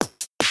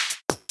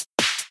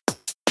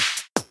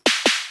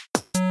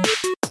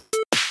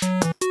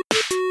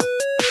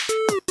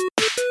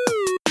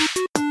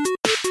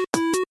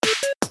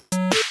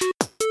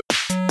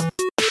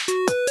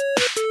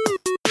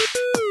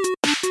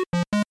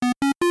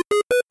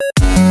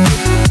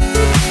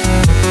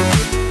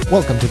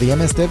Welcome to the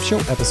MS Dev Show,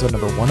 episode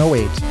number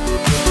 108.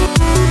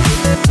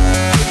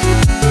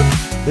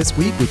 This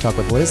week, we talk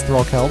with Liz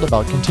Threlkeld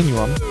about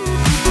Continuum,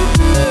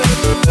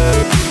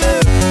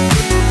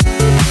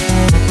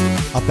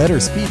 a better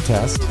speed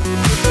test,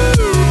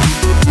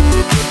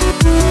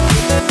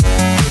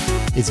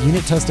 is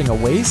unit testing a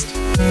waste,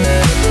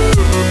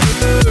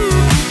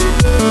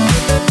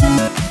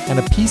 and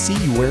a PC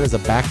you wear as a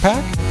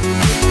backpack?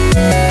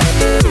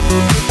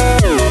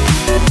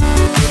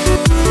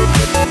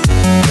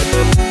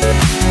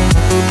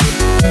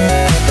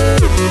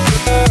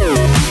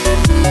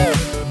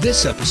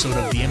 This episode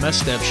of the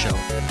MS Dev Show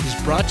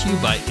is brought to you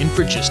by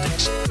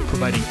Infragistics,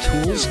 providing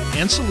tools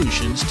and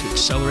solutions to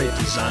accelerate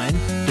design,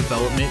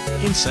 development,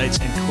 insights,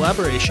 and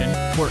collaboration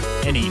for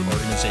any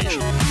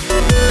organization.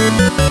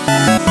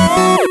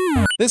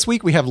 This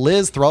week we have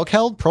Liz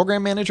Threlkeld,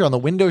 Program Manager on the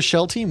Windows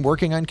Shell team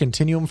working on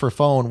Continuum for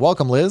Phone.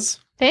 Welcome, Liz.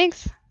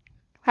 Thanks.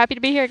 Happy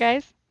to be here,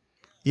 guys.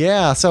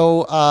 Yeah,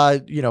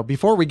 so,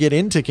 before we get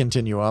into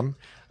Continuum,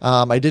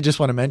 I did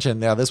just want to mention,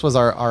 this was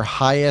our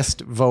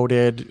highest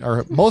voted,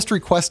 or most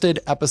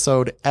requested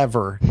episode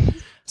ever.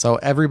 So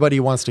everybody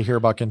wants to hear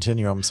about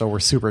Continuum. So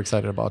we're super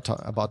excited about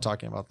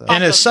talking about this.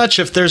 And as such,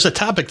 if there's a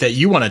topic that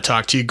you want to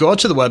talk to, go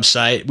to the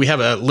website. We have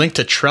a link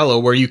to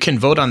Trello where you can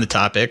vote on the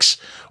topics.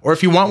 Or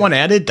if you want one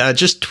added,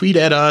 just tweet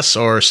at us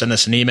or send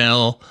us an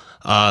email.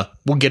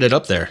 We'll get it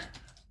up there.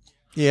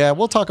 Yeah,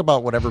 we'll talk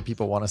about whatever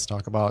people want us to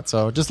talk about.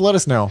 So just let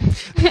us know.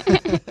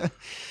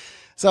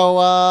 So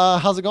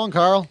how's it going,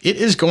 Carl? It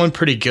is going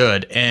pretty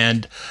good.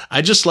 And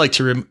I'd just like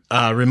to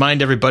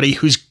remind everybody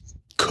who's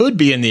could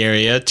be in the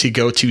area to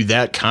go to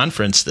that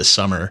conference this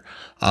summer.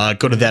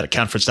 Go to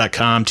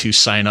thatconference.com to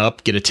sign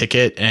up, get a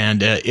ticket,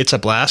 and it's a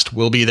blast.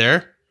 We'll be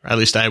there. Or at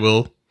least I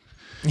will.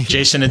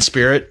 Jason in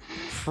spirit.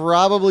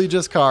 Probably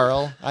just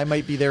Carl. I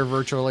might be there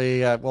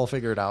virtually. We'll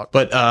figure it out.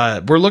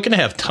 But we're looking to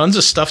have tons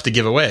of stuff to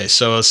give away.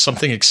 So it's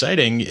something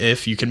exciting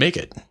if you can make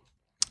it.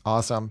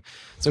 Awesome.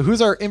 So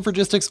who's our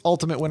Infragistics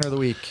Ultimate Winner of the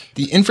Week?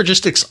 The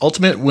Infragistics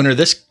Ultimate Winner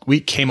this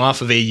week came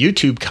off of a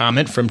YouTube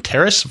comment from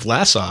Taras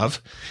Vlasov.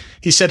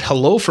 He said,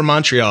 "Hello from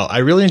Montreal. I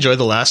really enjoyed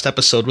the last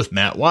episode with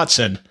Matt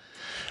Watson.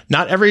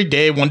 Not every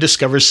day one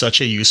discovers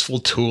such a useful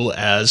tool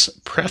as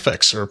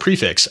Prefix.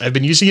 I've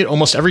been using it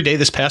almost every day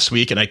this past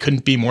week, and I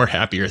couldn't be more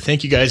happier.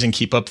 Thank you guys, and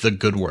keep up the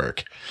good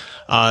work."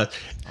 Awesome.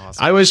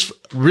 I always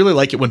really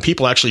like it when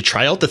people actually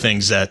try out the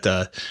things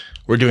that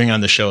we're doing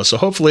on the show. So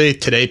hopefully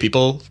today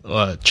people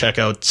check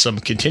out some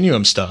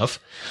Continuum stuff.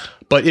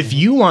 But if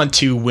you want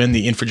to win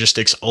the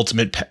Infragistics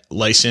Ultimate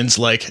license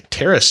like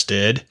Taras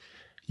did,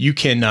 you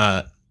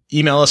can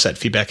email us at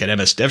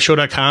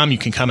feedback@msdevshow.com. You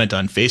can comment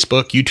on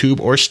Facebook, YouTube,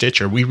 or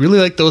Stitcher. We really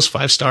like those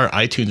 5-star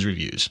iTunes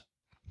reviews.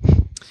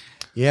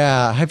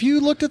 Yeah. Have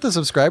you looked at the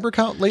subscriber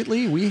count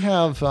lately? We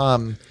have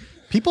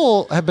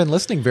people have been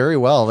listening very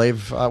well.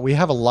 We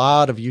have a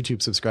lot of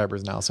YouTube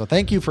subscribers now. So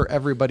thank you for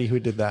everybody who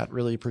did that.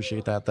 Really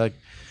appreciate that. That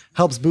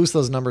helps boost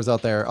those numbers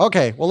out there.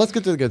 Okay. Well, let's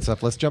get to the good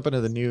stuff. Let's jump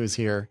into the news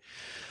here.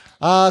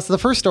 So the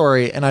first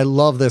story, and I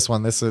love this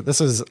one. This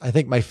is, I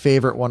think, my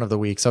favorite one of the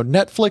week. So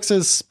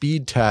Netflix's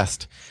speed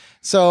test.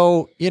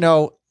 So,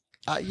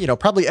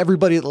 probably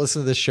everybody that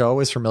listens to this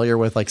show is familiar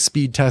with like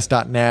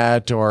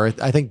speedtest.net, or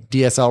I think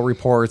DSL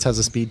Reports has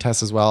a speed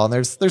test as well. And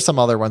there's some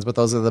other ones, but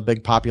those are the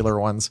big popular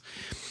ones.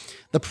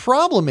 The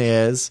problem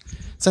is,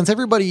 since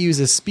everybody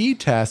uses speed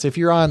test, if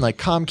you're on like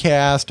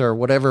Comcast or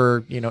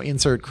whatever,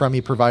 insert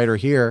crummy provider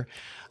here,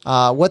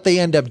 what they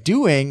end up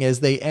doing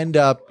is they end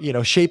up,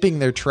 shaping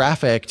their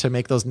traffic to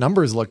make those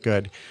numbers look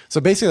good. So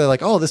basically they're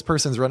like, oh, this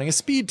person's running a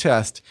speed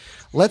test.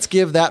 Let's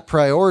give that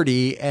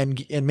priority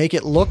and make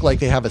it look like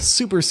they have a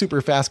super,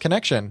 super fast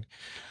connection.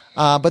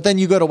 But then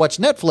you go to watch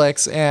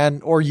Netflix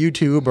or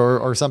YouTube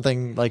or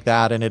something like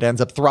that, and it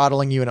ends up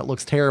throttling you and it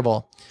looks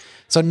terrible.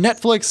 So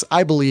Netflix,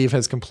 I believe,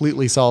 has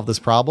completely solved this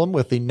problem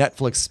with the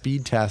Netflix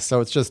speed test.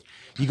 So it's just,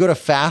 you go to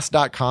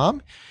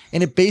fast.com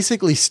and it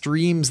basically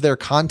streams their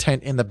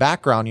content in the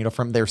background,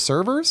 from their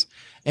servers,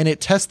 and it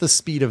tests the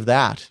speed of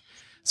that.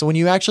 So when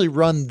you actually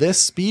run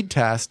this speed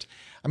test,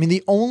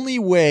 the only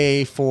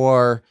way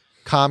for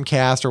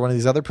Comcast or one of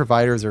these other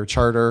providers or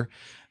Charter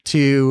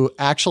to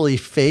actually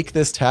fake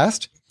this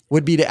test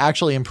would be to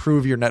actually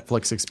improve your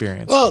Netflix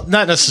experience. Well,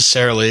 not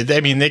necessarily.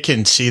 They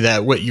can see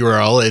that what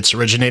URL it's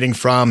originating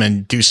from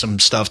and do some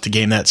stuff to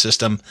game that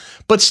system.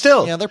 But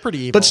still, yeah, they're pretty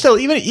evil. But still,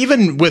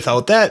 even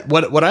without that,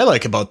 what I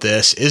like about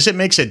this is it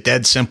makes it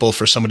dead simple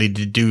for somebody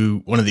to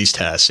do one of these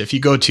tests. If you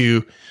go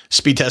to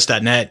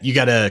speedtest.net, you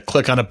got to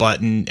click on a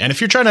button. And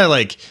if you're trying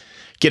to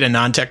get a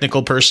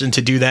non-technical person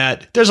to do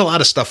that, there's a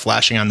lot of stuff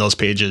flashing on those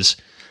pages.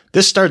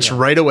 This starts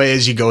right away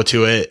as you go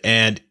to it,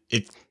 and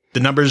the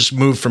numbers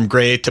move from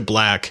gray to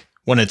black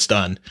when it's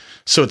done.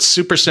 So it's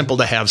super simple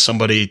to have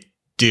somebody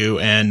do,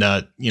 and,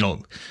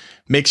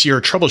 makes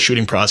your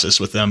troubleshooting process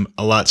with them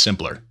a lot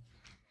simpler.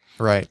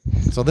 Right.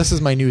 So this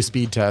is my new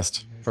speed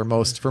test. for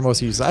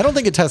most users. I don't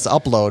think it tests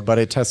upload, but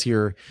it tests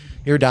your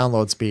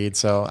download speed.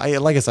 So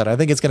like I said, I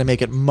think it's going to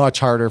make it much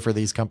harder for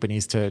these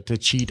companies to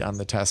cheat on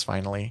the test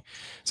finally.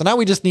 So now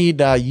we just need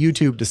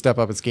YouTube to step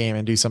up its game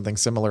and do something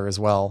similar as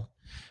well,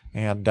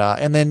 and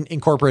then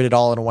incorporate it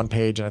all into one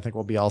page, and I think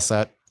we'll be all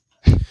set.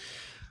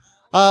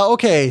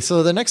 Okay,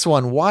 so the next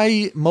one,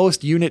 why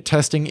most unit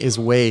testing is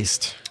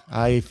waste.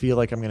 I feel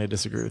like I'm going to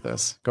disagree with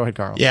this. Go ahead,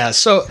 Carl. Yeah.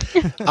 So,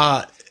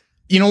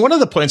 one of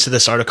the points of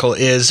this article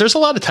is there's a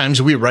lot of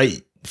times we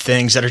write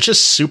things that are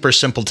just super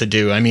simple to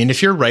do. I mean,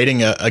 if you're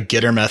writing a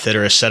getter method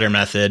or a setter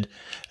method,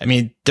 I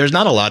mean, there's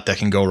not a lot that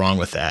can go wrong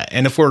with that.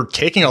 And if we're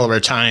taking all of our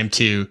time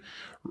to,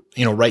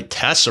 write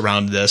tests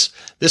around this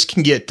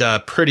can get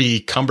pretty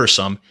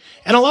cumbersome.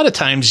 And a lot of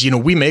times,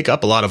 we make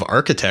up a lot of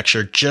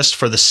architecture just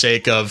for the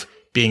sake of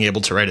being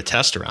able to write a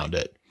test around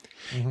it.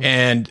 Mm-hmm.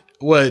 And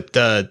what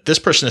this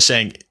person is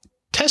saying,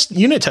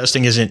 unit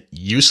testing isn't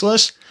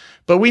useless,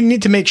 but we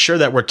need to make sure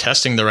that we're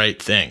testing the right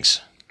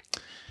things.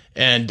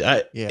 And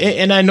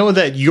and I know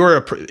that you're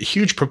a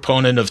huge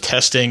proponent of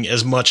testing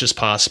as much as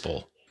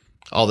possible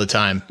all the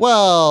time.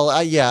 Well,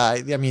 I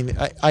mean,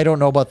 I don't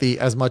know about the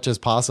as much as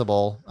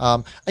possible.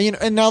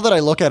 And now that I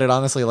look at it,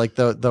 honestly, like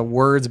the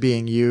words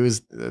being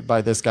used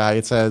by this guy,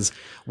 it says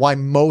why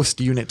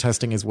most unit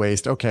testing is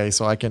waste. Okay,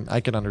 so I can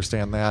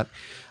understand that.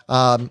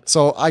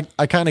 So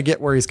I kind of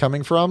get where he's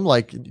coming from.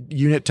 Like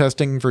unit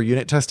testing for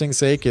unit testing's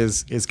sake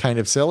is kind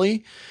of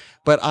silly.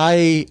 But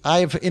we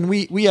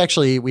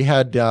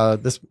had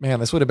this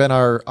would have been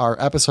our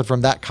episode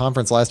from that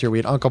conference last year. We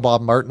had Uncle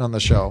Bob Martin on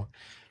the show.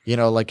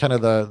 Like kind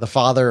of the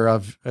father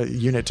of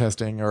unit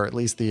testing, or at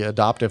least the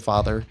adoptive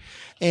father.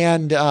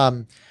 And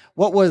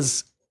what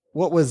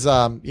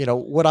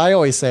I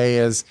always say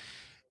is,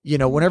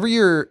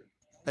 whenever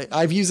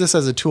I've used this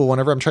as a tool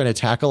whenever I'm trying to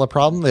tackle a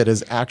problem that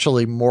is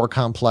actually more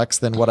complex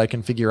than what I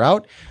can figure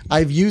out.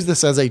 I've used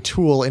this as a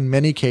tool in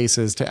many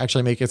cases to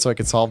actually make it so I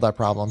could solve that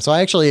problem. So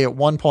I actually at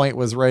one point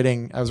was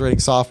writing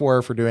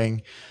software for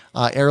doing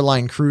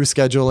airline crew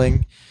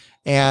scheduling.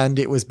 And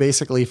it was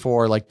basically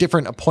for like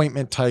different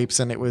appointment types.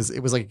 And it was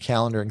like a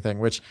calendaring thing,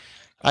 which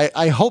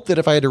I hope that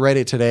if I had to write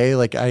it today,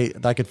 like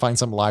I could find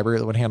some library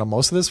that would handle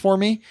most of this for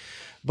me.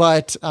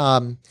 But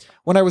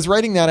when I was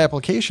writing that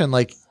application,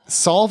 like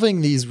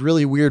solving these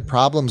really weird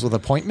problems with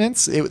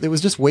appointments, it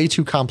was just way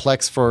too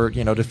complex for,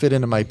 to fit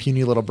into my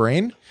puny little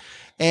brain.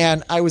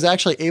 And I was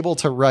actually able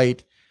to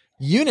write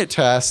unit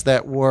tests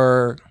that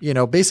were,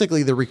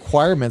 basically the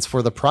requirements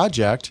for the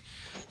project.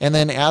 And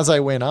then as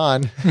I went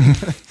on,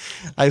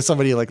 I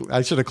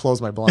should have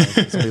closed my blinds.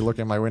 Somebody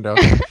looking at my window.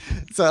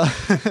 So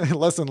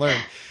lesson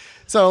learned.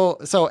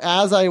 So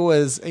as I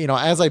was,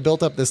 as I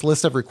built up this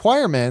list of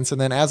requirements, and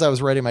then as I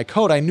was writing my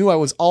code, I knew I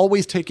was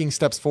always taking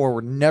steps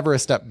forward, never a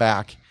step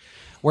back.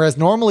 Whereas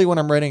normally when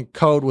I'm writing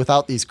code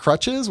without these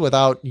crutches,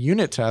 without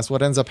unit tests,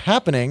 what ends up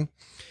happening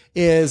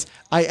is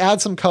I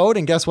add some code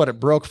and guess what? It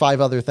broke 5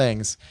 other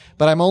things,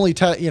 but I'm only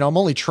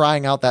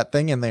trying out that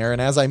thing in there.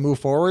 And as I move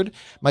forward,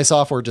 my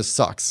software just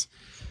sucks.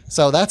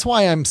 So that's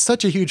why I'm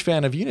such a huge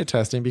fan of unit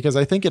testing, because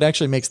I think it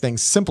actually makes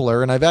things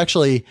simpler. And I've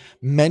actually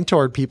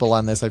mentored people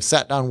on this. I've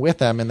sat down with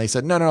them and they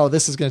said, no,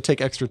 this is going to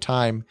take extra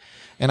time.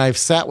 And I've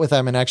sat with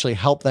them and actually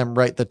helped them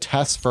write the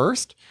test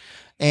first.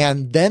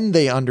 And then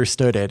they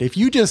understood it.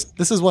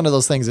 This is one of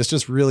those things, it's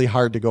just really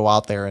hard to go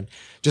out there and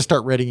just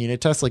start writing unit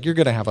tests. Like you're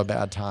going to have a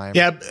bad time.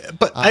 Yeah.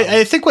 But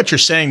I think what you're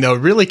saying though,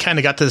 really kind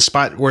of got to the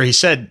spot where he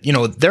said,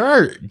 there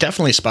are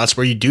definitely spots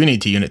where you do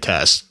need to unit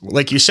test.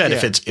 Like you said,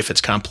 if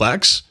it's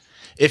complex,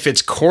 if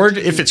it's core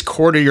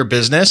to your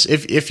business,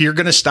 if you're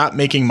going to stop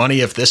making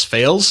money, if this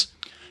fails,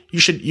 you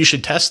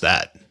should test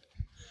that.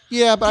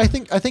 Yeah. But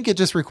I think it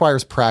just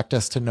requires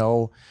practice to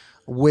know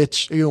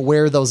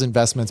where those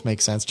investments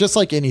make sense, just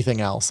like anything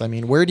else. I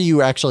mean, where do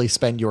you actually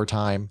spend your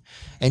time?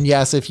 And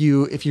yes, if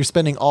you're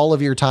spending all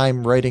of your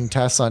time writing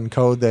tests on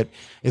code that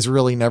is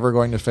really never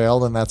going to fail,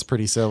 then that's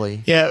pretty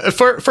silly. Yeah.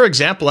 For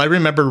example, I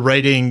remember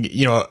writing,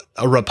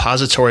 a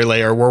repository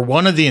layer where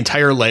one of the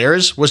entire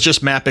layers was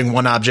just mapping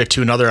one object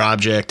to another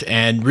object.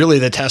 And really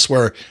the tests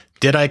were,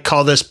 did I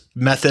call this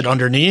method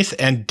underneath?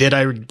 And did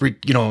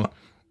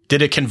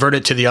it convert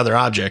it to the other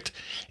object?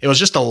 It was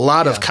just a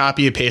lot of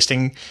copy and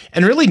pasting,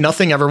 and really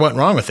nothing ever went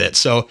wrong with it.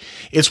 So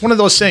it's one of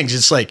those things.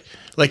 It's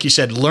like you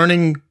said,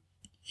 learning,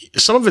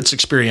 some of it's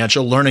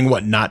experiential, learning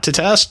what not to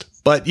test.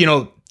 But,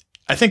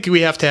 I think we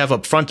have to have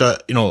up front,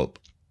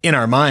 in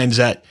our minds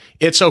that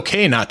it's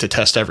okay not to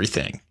test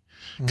everything.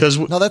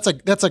 No,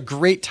 that's a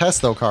great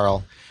test though,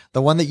 Carl.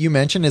 The one that you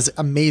mentioned is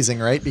amazing,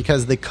 right?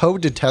 Because the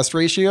code to test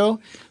ratio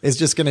is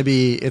just going to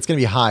be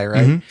high,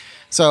 right? Mm-hmm.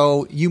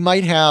 So you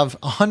might have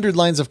 100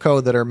 lines of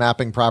code that are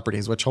mapping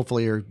properties, which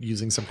hopefully you're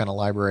using some kind of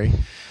library.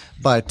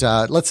 But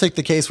let's take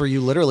the case where you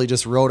literally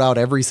just wrote out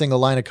every single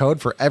line of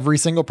code for every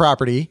single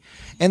property.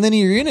 And then in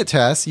your unit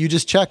tests, you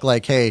just check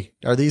like, hey,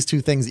 are these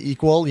two things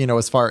equal,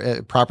 as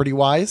far property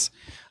wise?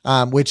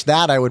 Which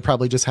that I would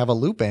probably just have a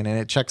loop in and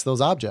it checks those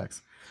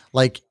objects.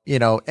 like,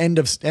 end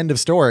of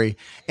story.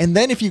 And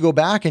then if you go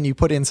back and you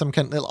put in some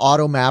kind of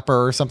auto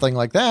mapper or something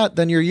like that,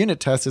 then your unit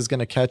test is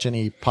going to catch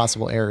any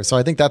possible errors. So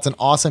I think that's an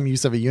awesome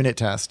use of a unit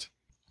test.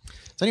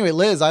 So anyway,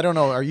 Liz, I don't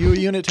know. Are you a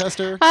unit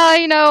tester?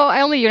 I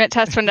only unit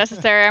test when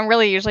necessary. I'm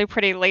really usually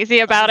pretty lazy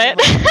about it.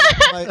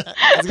 I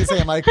was going to say,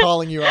 am I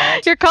calling you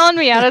out? You're calling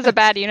me out as a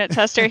bad unit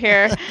tester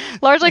here,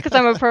 largely because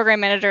I'm a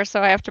program manager,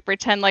 so I have to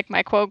pretend like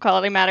my code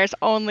quality matters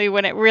only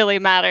when it really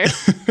matters.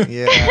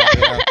 Yeah.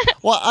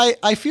 Well,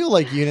 I feel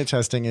like unit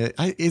testing,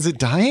 is it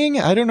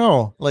dying? I don't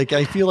know. Like,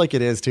 I feel like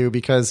it is too,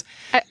 because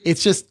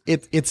it's just,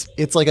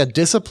 it's like a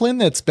discipline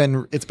it's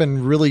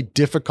been really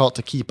difficult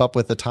to keep up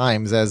with the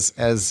times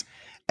as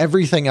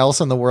everything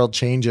else in the world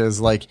changes.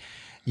 Like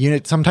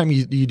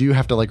sometimes you do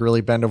have to like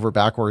really bend over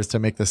backwards to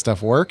make this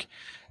stuff work.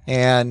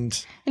 And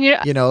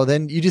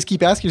then you just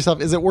keep asking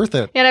yourself, is it worth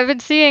it? Yeah, I've been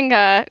seeing,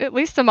 at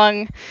least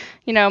among,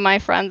 my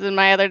friends and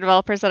my other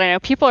developers that I know,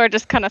 people are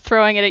just kind of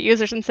throwing it at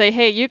users and say,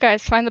 hey, you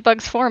guys find the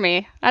bugs for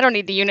me. I don't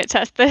need to unit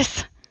test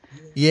this.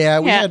 Yeah,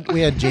 we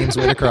had James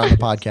Whitaker on the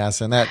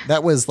podcast, and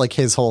that was like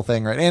his whole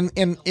thing, right?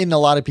 And a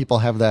lot of people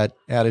have that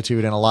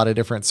attitude in a lot of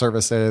different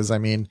services. I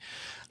mean,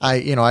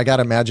 I got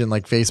to imagine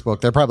like Facebook,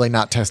 they're probably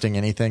not testing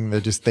anything.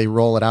 They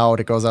roll it out.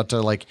 It goes out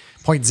to like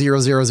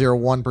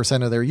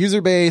 0.0001% of their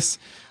user base.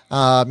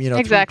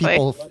 Exactly.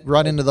 People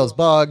run into those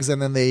bugs and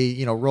then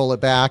they, roll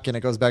it back and it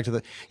goes back to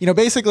the,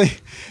 basically,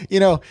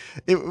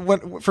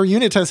 for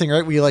unit testing,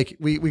 right?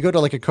 We go to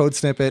like a code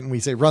snippet and we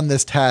say, run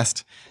this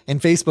test,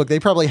 and Facebook, they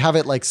probably have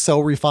it like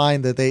so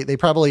refined that they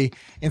probably,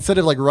 instead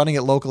of like running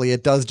it locally,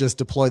 it does just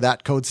deploy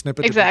that code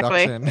snippet.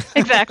 Exactly. To production.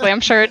 Exactly.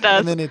 I'm sure it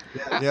does. And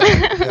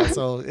then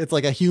so it's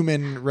like a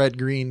human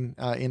red-green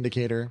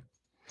indicator.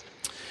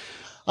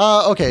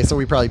 Okay, so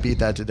we probably beat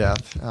that to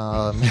death.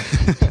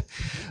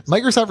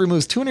 Microsoft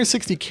removes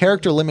 260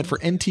 character limit for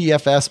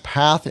NTFS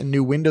path in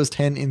new Windows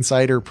 10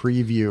 Insider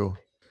preview.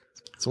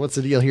 So what's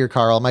the deal here,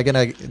 Carl? Am I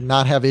going to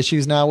not have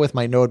issues now with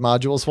my node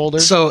modules folder?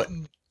 So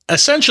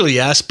essentially,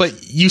 yes, but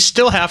you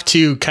still have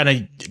to kind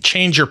of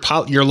change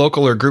your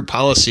local or group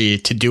policy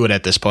to do it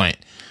at this point.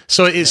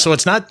 So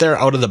it's not there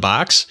out of the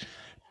box,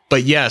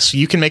 but yes,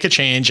 you can make a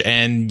change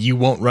and you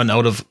won't run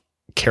out of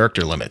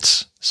character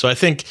limits. So I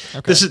think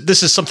this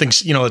is something,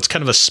 it's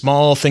kind of a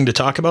small thing to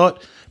talk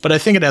about, but I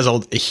think it has a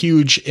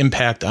huge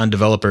impact on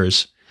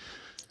developers.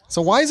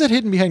 So why is it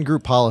hidden behind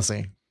group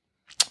policy?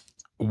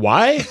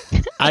 Why?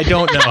 I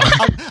don't know.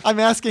 I'm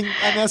asking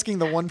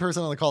the one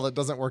person on the call that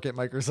doesn't work at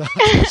Microsoft.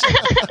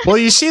 Well,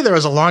 you see, there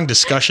was a long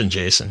discussion,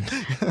 Jason.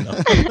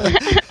 No.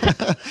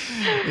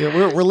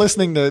 Yeah, we're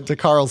listening to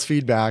Carl's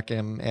feedback,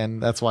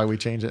 and that's why we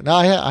changed it. No,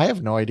 I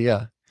have no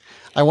idea.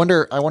 I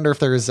wonder if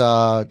there's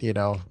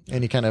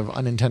any kind of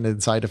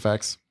unintended side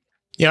effects.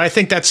 Yeah, I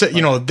think that's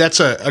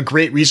a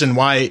great reason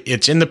why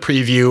it's in the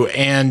preview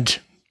and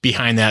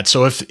behind that.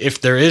 So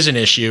if there is an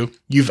issue,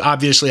 you've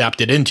obviously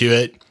opted into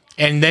it,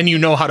 and then you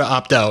know how to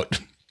opt out.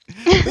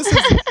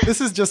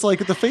 This is just like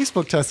the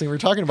Facebook testing we're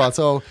talking about.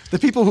 So the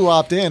people who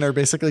opt in are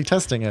basically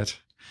testing it.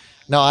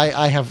 No,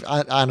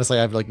 honestly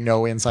I have like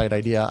no inside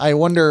idea. I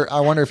wonder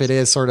if it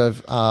is sort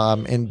of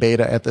in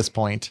beta at this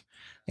point,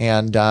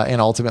 and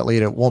ultimately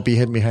it won't be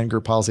hidden behind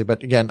group policy.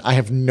 But again, I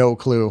have no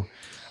clue.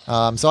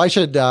 So I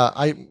should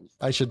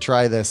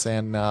try this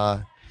and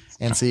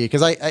see,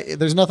 because I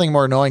there's nothing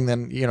more annoying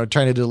than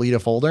trying to delete a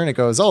folder and it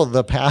goes, oh,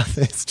 the path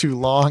is too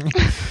long,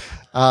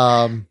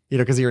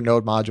 because of your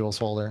node modules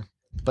folder.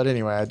 But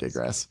anyway, I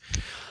digress.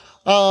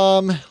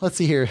 Let's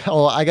see here.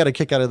 Oh, I got a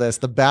kick out of this.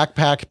 The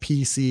backpack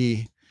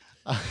PC.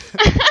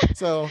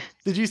 So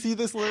did you see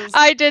this, Liz?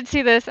 I did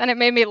see this, and it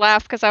made me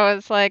laugh because I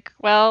was like,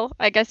 well,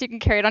 I guess you can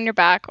carry it on your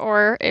back,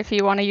 or if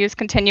you want to use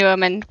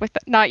Continuum and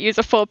not use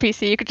a full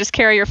PC, you could just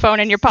carry your phone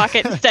in your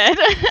pocket instead.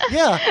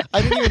 Yeah,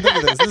 I didn't even think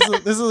of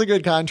this. This is a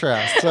good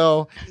contrast.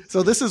 So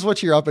this is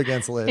what you're up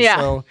against, Liz. Yeah,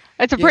 so,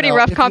 it's a pretty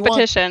rough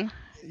competition.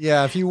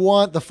 If you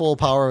want the full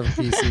power of a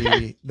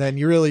PC, then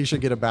you really should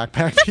get a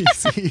backpack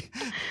PC.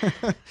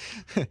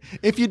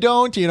 If you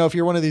don't, if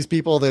you're one of these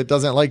people that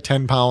doesn't like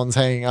 10 pounds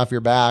hanging off your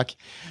back,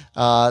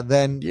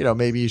 then,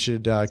 maybe you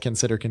should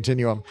consider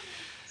Continuum.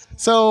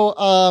 So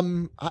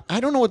I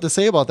don't know what to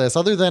say about this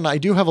other than I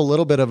do have a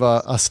little bit of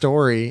a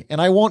story,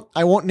 and I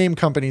won't name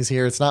companies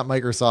here. It's not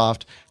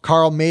Microsoft.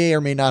 Carl may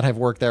or may not have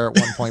worked there at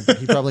one point, but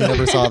he probably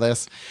never saw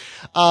this.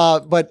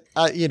 But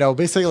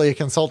basically a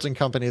consulting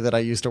company that I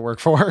used to work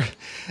for,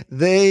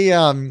 they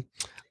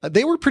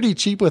were pretty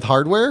cheap with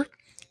hardware.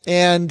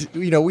 And,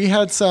 we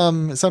had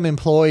some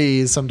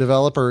employees, some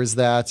developers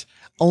that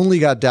only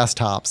got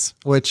desktops,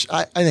 which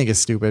I think is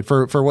stupid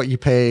for what you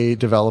pay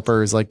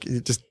developers. Like,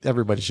 just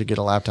everybody should get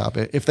a laptop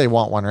if they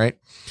want one, right?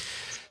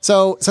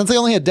 So since they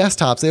only had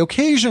desktops, they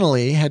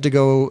occasionally had to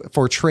go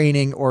for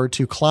training or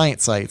to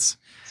client sites.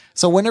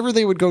 So whenever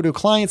they would go to a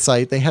client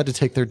site, they had to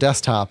take their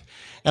desktop.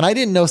 And I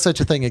didn't know such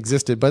a thing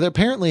existed, but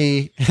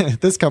apparently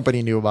this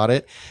company knew about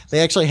it.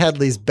 They actually had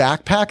these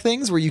backpack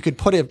things where you could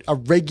put a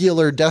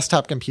regular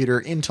desktop computer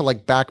into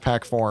like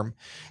backpack form.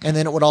 And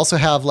then it would also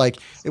have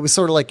it was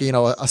sort of like,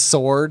 a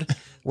sword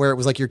where it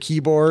was like your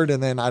keyboard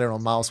and then I don't know,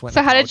 mouse went.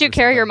 So in a how did pouch you or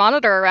carry your something.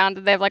 monitor around?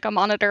 Did they have like a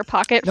monitor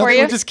pocket No, for they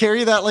you? would just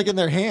carry that like in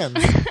their hands.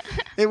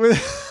 It was.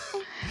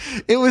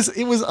 It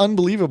was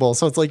unbelievable.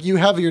 So it's like you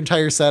have your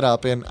entire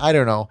setup, and I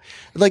don't know,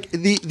 like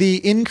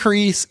the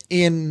increase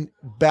in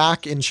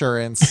back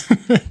insurance.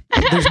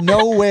 There's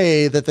no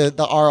way that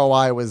the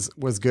ROI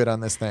was good on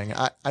this thing.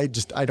 I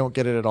don't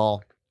get it at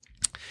all.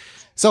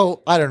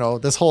 So I don't know.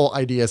 This whole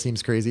idea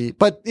seems crazy,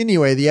 but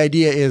anyway, the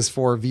idea is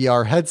for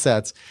VR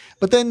headsets.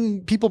 But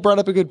then people brought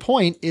up a good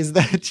point: is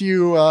that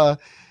you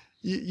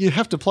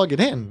have to plug it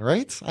in,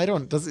 right?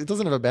 It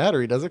doesn't have a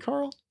battery, does it,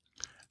 Carl?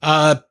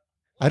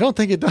 I don't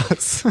think it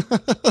does.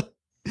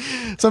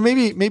 So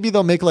maybe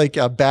they'll make like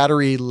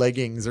battery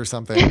leggings or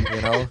something,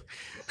 you know,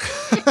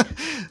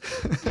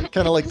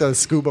 kind of like those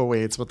scuba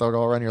weights, but they'll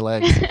go around your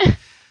legs.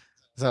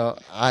 So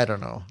I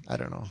don't know.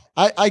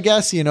 I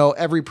guess, you know,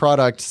 every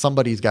product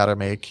somebody's got to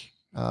make.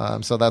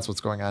 So that's what's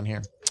going on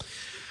here.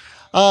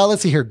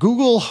 Let's see here.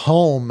 Google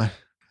Home.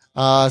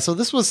 So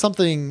this was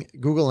something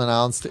Google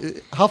announced.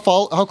 How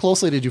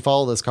closely did you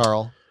follow this,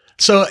 Carl?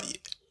 So,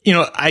 you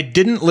know, I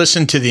didn't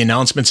listen to the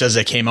announcements as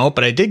they came out,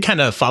 but I did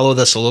kind of follow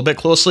this a little bit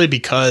closely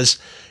because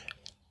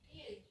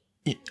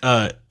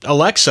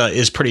Alexa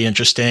is pretty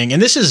interesting.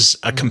 And this is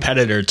a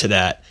competitor to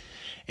that.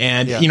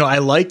 And, you know, I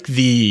like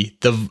the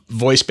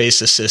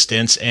voice-based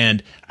assistants,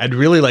 and I'd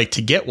really like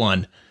to get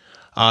one.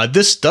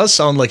 This does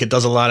sound like it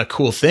does a lot of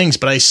cool things,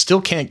 but I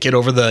still can't get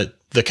over the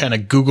kind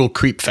of Google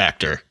creep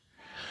factor.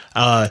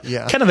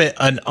 Kind of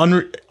an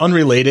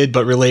unrelated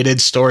but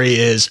related story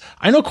is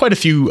I know quite a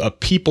few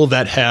people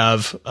that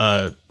have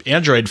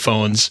Android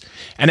phones,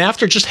 and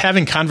after just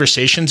having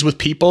conversations with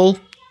people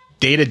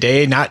day to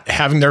day, not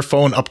having their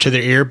phone up to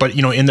their ear, but,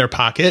 you know, in their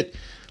pocket,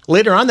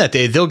 later on that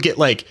day, they'll get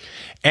like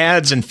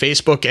ads and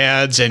Facebook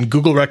ads and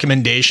Google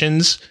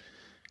recommendations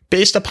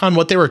based upon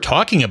what they were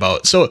talking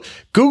about. So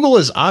Google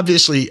is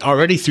obviously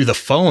already through the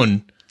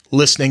phone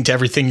listening to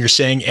everything you're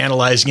saying,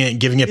 analyzing it and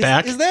giving it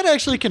back. Is that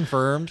actually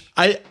confirmed?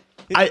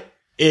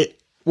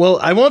 Well,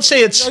 I won't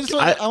say it's.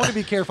 I want to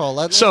be careful.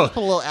 Let's put a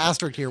little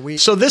asterisk here.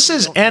 So this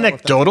is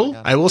anecdotal.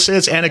 I will say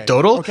it's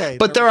anecdotal. Okay.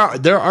 But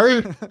there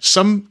are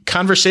some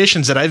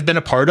conversations that I've been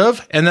a part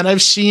of, and then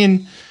I've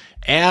seen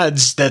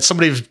ads that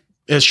somebody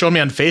has shown me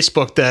on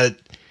Facebook that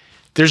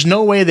there's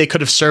no way they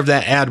could have served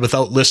that ad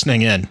without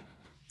listening in.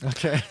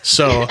 Okay.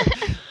 So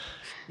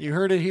you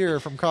heard it here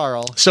from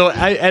Carl. So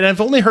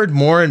I've only heard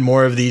more and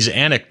more of these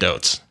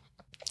anecdotes.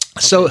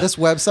 Okay, so this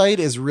website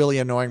is really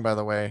annoying, by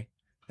the way.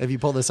 If you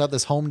pull this up,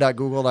 this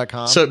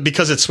home.google.com. So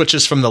because it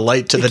switches from the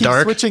light to the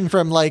dark. Switching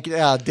from like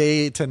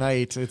day to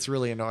night. It's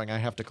really annoying. I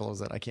have to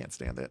close it. I can't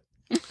stand it.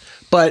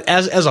 But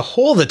as a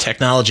whole, the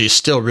technology is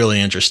still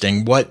really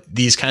interesting. What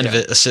these kind of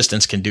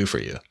assistants can do for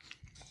you.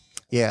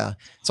 Yeah.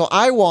 So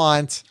I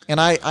want,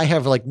 and I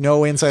have like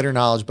no insider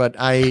knowledge, but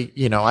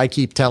I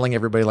keep telling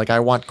everybody like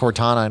I want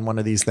Cortana in one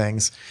of these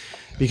things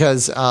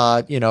because,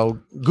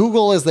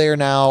 Google is there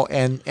now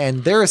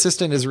and their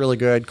assistant is really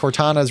good.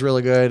 Cortana is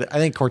really good. I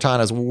think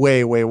Cortana is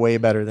way, way, way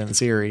better than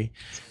Siri.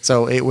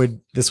 So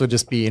this would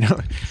just be,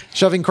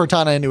 shoving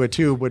Cortana into a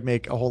tube would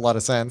make a whole lot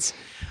of sense.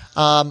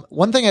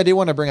 One thing I do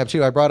want to bring up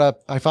too,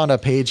 I found a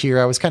page here.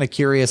 I was kind of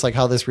curious like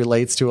how this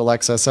relates to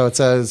Alexa. So it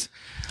says,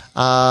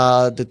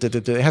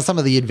 it has some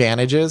of the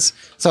advantages.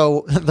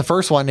 So the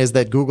first one is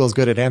that Google's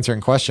good at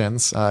answering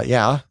questions.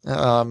 They've,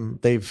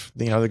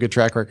 the good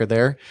track record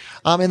there.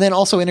 And then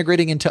also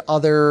integrating into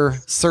other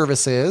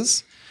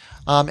services,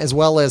 as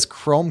well as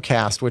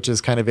Chromecast, which is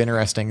kind of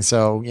interesting.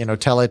 So,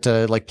 tell it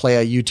to like play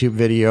a YouTube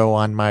video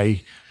on my,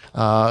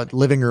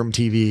 living room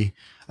TV.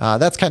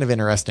 That's kind of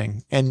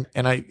interesting. And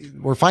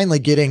we're finally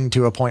getting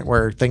to a point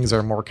where things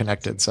are more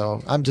connected.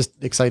 So I'm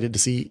just excited to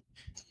see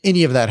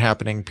any of that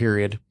happening,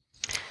 period.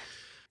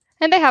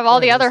 And they have all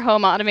the other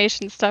home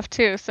automation stuff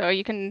too. So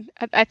you can,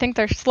 I think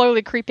they're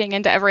slowly creeping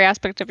into every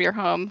aspect of your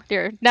home,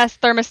 your Nest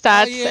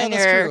thermostats and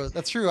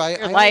that's true.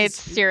 Your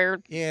lights,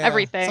 your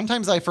everything.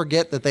 Sometimes I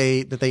forget that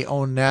they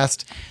own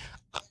Nest.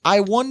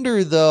 I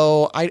wonder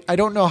though, I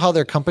don't know how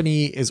their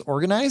company is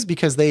organized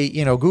because they,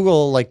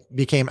 Google like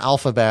became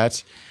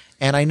Alphabet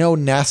and I know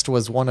Nest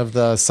was one of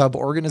the sub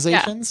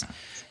organizations. Yeah.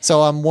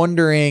 So I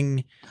wonder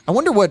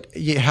what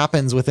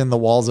happens within the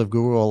walls of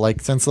Google.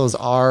 Like since those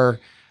are,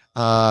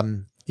 I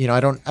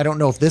don't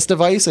know if this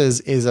device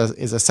is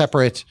a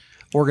separate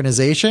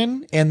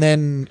organization and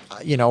then,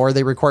 are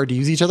they required to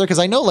use each other? Cause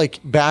I know like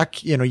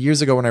back,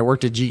 years ago when I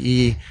worked at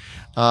GE,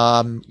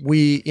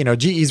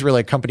 GE's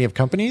really a company of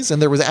companies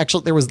and there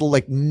was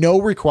like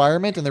no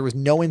requirement and there was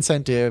no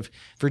incentive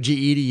for GE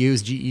to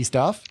use GE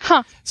stuff.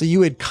 Huh. So you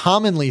would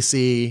commonly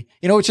see,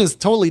 which is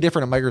totally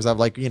different at Microsoft.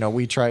 Like,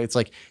 we try, it's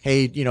like,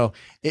 hey,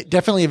 it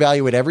definitely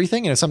evaluate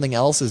everything. And if something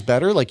else is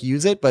better, like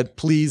use it, but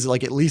please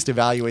like at least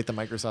evaluate the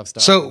Microsoft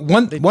stuff. So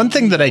one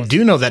thing that I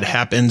do know that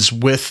happens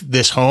with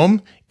this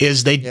home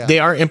is they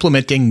are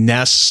implementing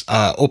Nest's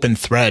open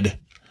thread,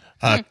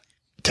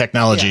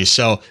 technology. Yeah.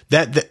 So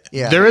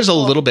there is a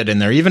little bit in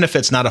there, even if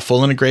it's not a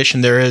full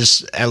integration, there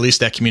is at least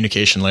that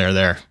communication layer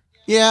there.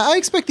 Yeah, I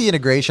expect the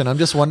integration. I'm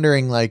just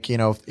wondering, like,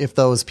 if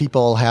those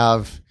people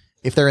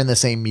if they're in the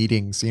same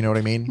meetings, you know what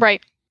I mean?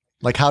 Right.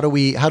 Like, how do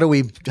we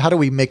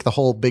make the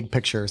whole big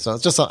picture? So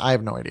it's just, I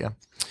have no idea.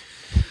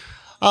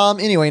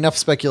 Anyway, enough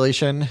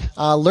speculation.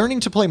 Learning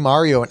to play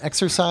Mario, an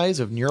exercise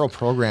of neural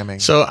programming.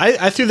 So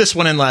I threw this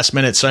one in last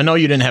minute, so I know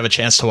you didn't have a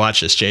chance to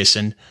watch this,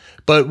 Jason.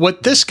 But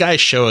what this guy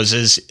shows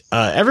is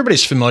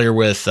everybody's familiar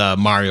with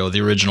Mario,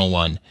 the original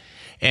one.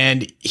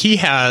 And he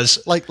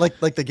has like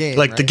the game,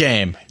 like right? the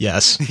game,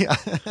 yes, Yeah.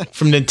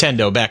 from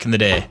Nintendo back in the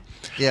day.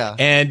 Yeah.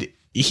 And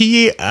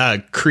he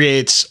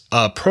creates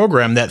a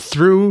program that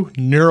through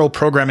neural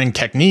programming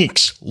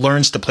techniques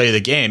learns to play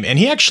the game. And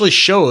he actually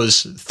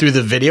shows through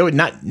the video,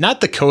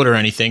 not the code or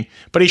anything,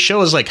 but he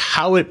shows like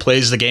how it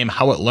plays the game,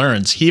 how it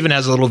learns. He even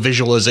has a little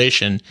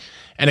visualization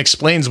and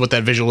explains what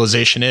that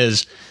visualization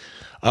is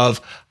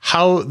of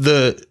how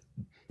the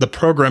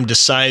program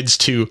decides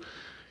to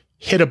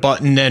hit a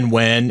button and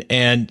when,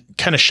 and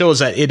kind of shows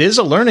that it is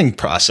a learning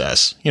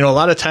process. A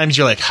lot of times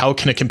you're like, how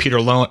can a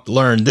computer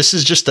learn? This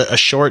is just a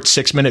short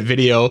 6-minute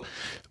video.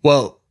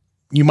 Well,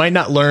 you might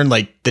not learn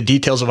like the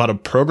details of how to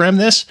program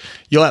this.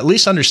 You'll at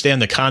least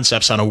understand the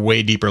concepts on a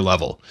way deeper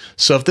level.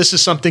 So if this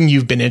is something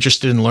you've been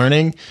interested in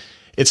learning,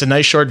 it's a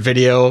nice short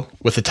video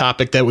with a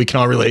topic that we can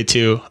all relate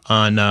to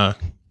on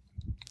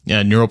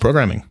neural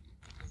programming.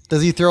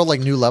 Does he throw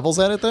like new levels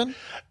at it then?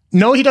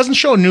 No, he doesn't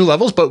show new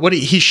levels, but what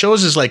he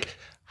shows is like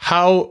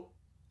how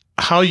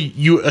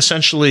you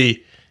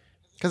essentially,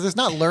 because it's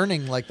not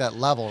learning like that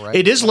level, right?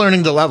 it is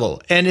learning the level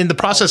and in the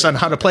process on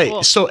how to play.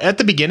 Cool. So at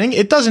the beginning,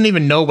 it doesn't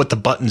even know what the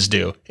buttons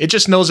do. It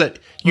just knows that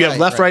you have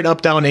left, right,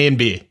 up, down, A, and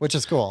B. Which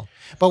is cool.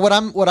 But what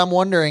I'm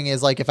wondering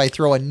is like, if I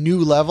throw a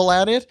new level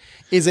at it,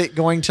 is it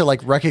going to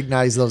like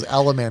recognize those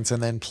elements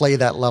and then play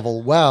that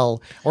level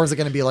well, or is it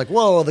going to be like,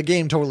 whoa, the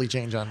game totally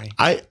changed on me?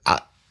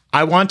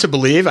 I want to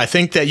believe. I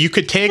think that you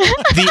could take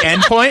the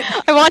endpoint.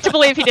 I want to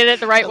believe he did it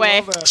the right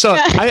way. So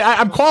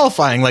I'm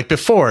qualifying like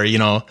before,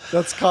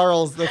 That's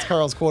Carl's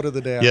quote of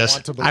the day.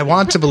 Yes, I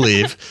want to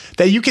believe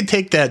that you could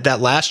take that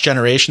last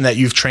generation that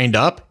you've trained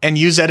up and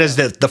use that as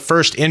the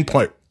first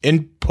input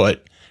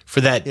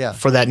for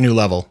that new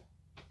level.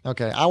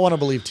 Okay, I want to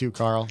believe too,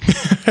 Carl.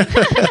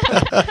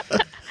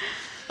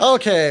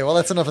 Okay, well,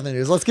 that's enough of the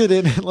news. Let's get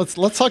in.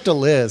 Let's talk to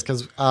Liz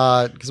because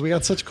we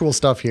got such cool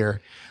stuff here.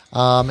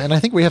 And I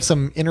think we have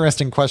some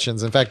interesting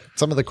questions. In fact,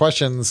 some of the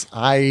questions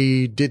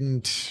I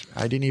didn't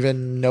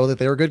even know that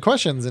they were good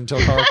questions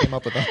until Carl came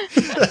up with them.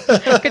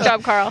 Good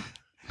job, Carl.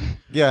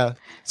 Yeah.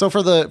 So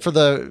for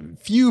the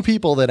few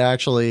people that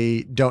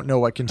actually don't know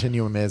what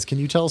Continuum is, can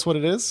you tell us what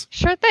it is?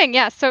 Sure thing.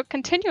 Yeah. So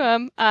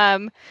Continuum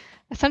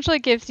essentially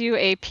gives you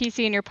a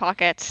PC in your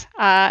pocket.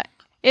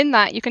 In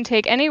that, you can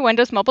take any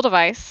Windows mobile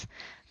device,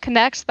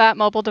 connect that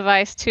mobile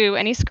device to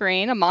any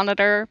screen, a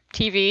monitor,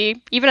 TV,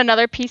 even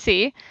another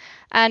PC,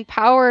 and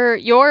power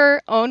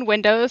your own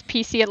Windows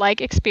PC-like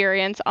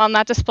experience on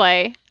that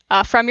display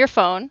from your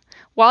phone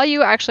while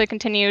you actually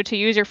continue to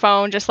use your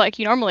phone just like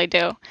you normally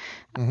do.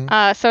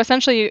 Mm-hmm. So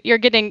essentially, you're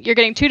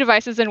getting two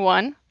devices in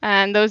one,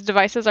 and those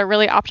devices are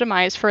really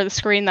optimized for the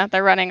screen that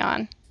they're running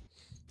on.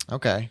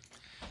 Okay.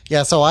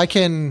 Yeah, so I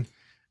can,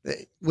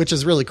 which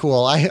is really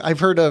cool. I've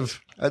heard of,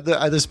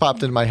 this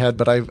popped in my head,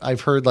 but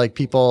I've heard like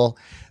people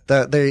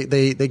that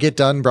they get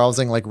done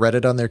browsing like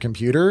Reddit on their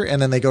computer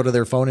and then they go to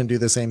their phone and do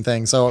the same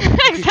thing. So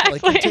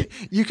Exactly.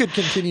 you could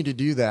continue to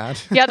do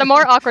that. Yeah, the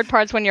more awkward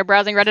part's when you're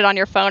browsing Reddit on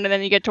your phone and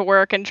then you get to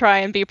work and try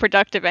and be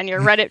productive and your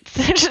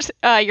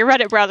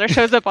Reddit browser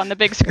shows up on the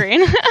big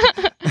screen.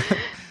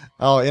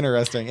 Oh,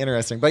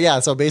 interesting. But yeah,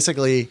 so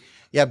basically,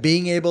 yeah,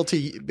 being able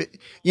to,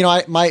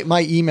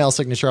 my email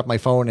signature off my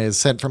phone is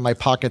sent from my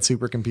pocket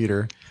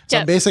supercomputer. So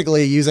I'm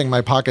basically using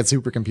my pocket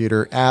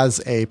supercomputer as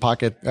a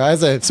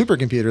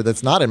supercomputer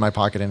that's not in my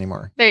pocket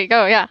anymore. There you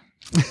go. Yeah.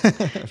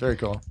 Very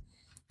cool.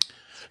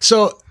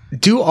 So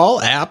do all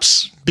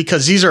apps,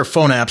 because these are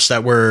phone apps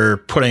that we're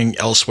putting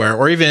elsewhere,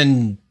 or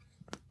even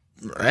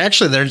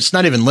actually, it's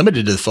not even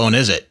limited to the phone,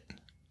 is it?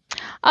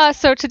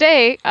 So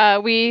today,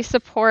 we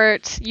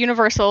support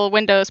universal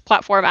Windows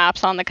platform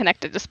apps on the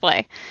connected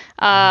display.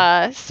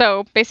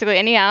 So basically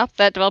any app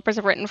that developers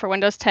have written for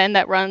Windows 10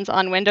 that runs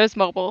on Windows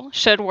Mobile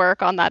should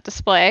work on that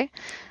display.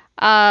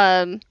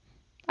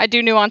 I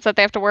do nuance that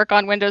they have to work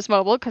on Windows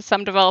Mobile because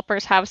some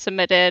developers have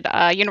submitted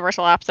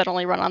universal apps that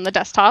only run on the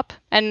desktop.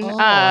 And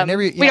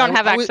we don't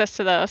have access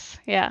to those.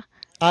 Yeah.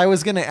 I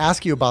was going to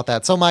ask you about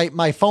that. So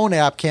my phone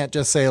app can't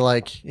just say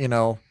like,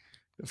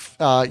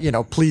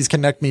 please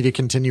connect me to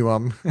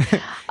Continuum.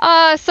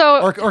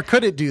 Or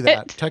could it do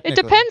that? Technically, it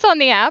depends on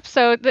the app.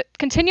 So the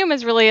Continuum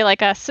is really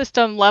like a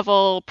system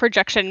level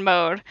projection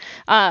mode.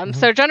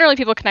 So generally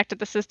people connect at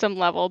the system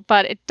level,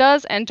 but it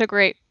does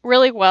integrate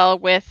really well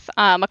with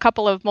a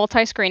couple of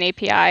multi-screen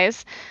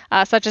APIs,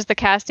 such as the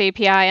Cast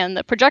API and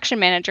the Projection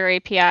Manager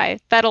API,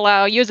 that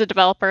allow you as a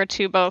developer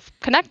to both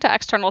connect to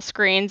external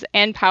screens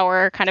and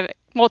power kind of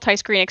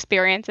multi-screen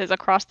experiences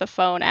across the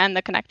phone and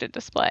the connected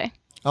display.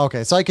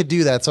 Okay, so I could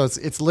do that. So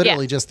it's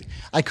literally just,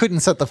 I couldn't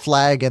set the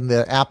flag in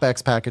the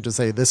AppX package to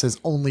say this is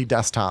only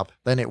desktop.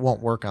 Then it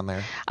won't work on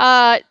there.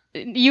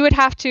 you would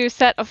have to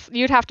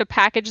you'd have to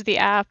package the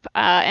app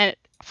and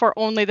for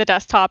only the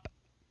desktop,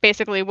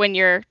 basically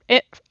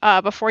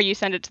before you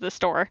send it to the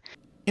store.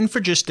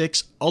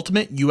 Infragistics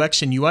Ultimate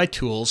UX and UI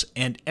tools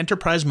and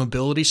enterprise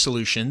mobility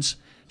solutions,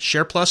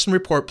 SharePlus and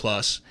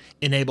ReportPlus,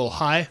 enable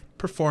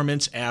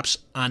high-performance apps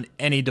on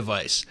any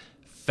device,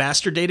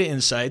 faster data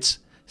insights,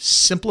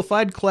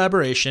 simplified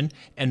collaboration,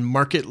 and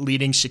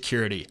market-leading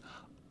security,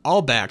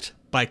 all backed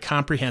by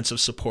comprehensive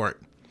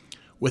support.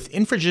 With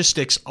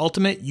Infragistics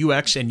Ultimate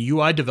UX and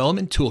UI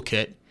Development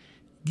Toolkit,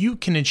 you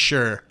can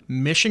ensure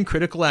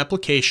mission-critical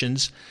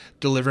applications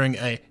delivering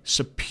a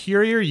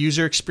superior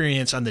user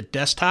experience on the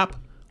desktop,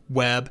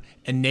 web,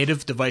 and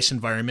native device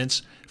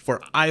environments for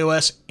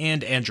iOS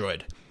and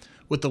Android.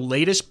 With the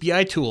latest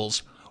BI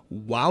tools,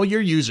 wow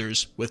your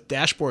users with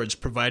dashboards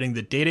providing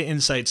the data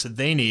insights that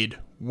they need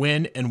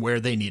when and where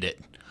they need it,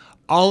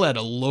 all at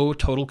a low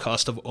total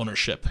cost of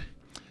ownership.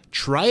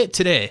 Try it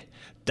today.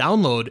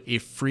 Download a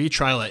free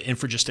trial at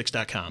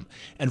Infragistics.com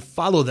and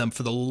follow them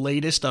for the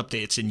latest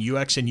updates in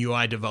UX and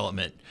UI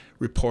development,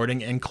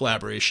 reporting, and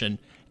collaboration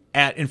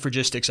at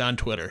Infragistics on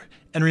Twitter.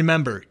 And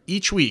remember,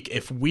 each week,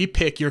 if we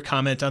pick your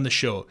comment on the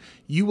show,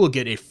 you will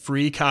get a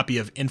free copy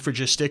of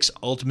Infragistics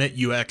Ultimate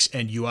UX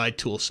and UI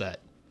toolset.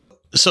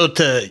 So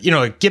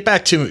to get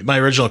back to my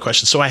original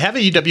question, so I have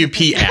a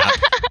UWP app.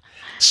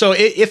 So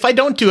if I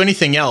don't do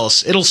anything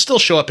else, it'll still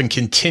show up in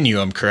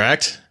Continuum,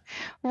 correct?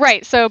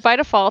 Right. So by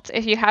default,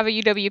 if you have a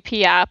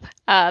UWP app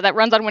that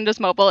runs on Windows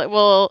Mobile, it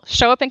will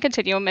show up in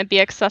Continuum and be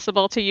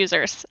accessible to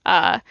users.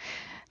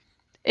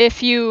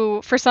 If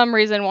you, for some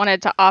reason,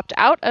 wanted to opt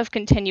out of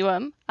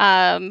Continuum,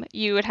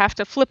 you would have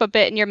to flip a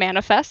bit in your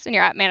manifest, in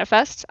your app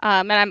manifest.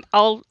 And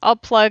I'll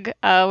plug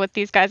with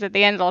these guys at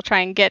the end. I'll try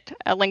and get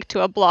a link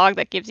to a blog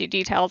that gives you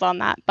details on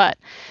that. But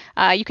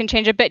you can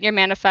change a bit in your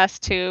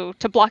manifest to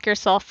block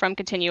yourself from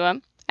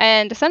Continuum.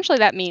 And essentially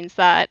that means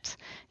that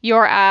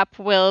your app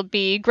will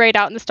be grayed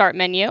out in the start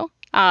menu.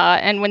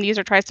 And when the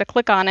user tries to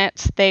click on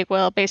it, they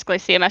will basically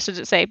see a message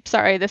that say,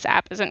 sorry, this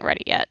app isn't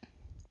ready yet.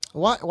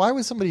 Why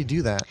would somebody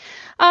do that?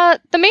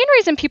 The main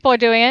reason people are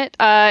doing it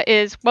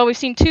is, well, we've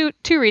seen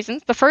two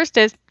reasons. The first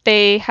is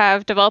they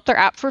have developed their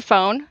app for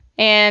phone,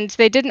 and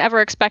they didn't ever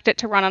expect it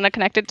to run on a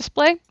connected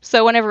display.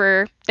 So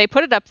whenever they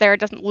put it up there, it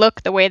doesn't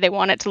look the way they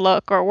want it to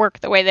look or work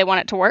the way they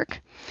want it to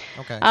work.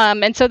 Okay.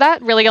 And so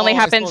that really only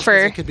happens for.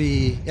 It could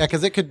be,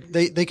 because it could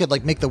they could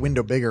like make the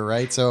window bigger,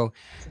 right? So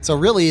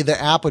really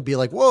the app would be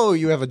like, whoa,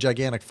 you have a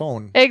gigantic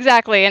phone.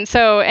 Exactly, and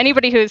so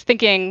anybody who's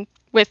thinking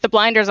with the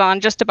blinders on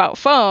just about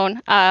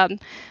phone,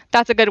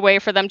 that's a good way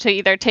for them to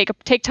either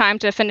take time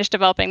to finish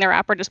developing their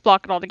app or just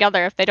block it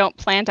altogether if they don't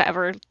plan to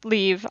ever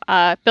leave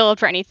build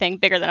for anything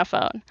bigger than a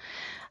phone.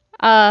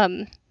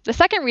 The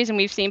second reason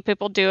we've seen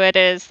people do it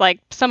is like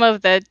some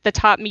of the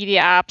top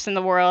media apps in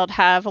the world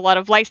have a lot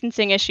of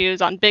licensing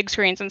issues on big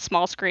screens and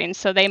small screens,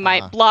 so they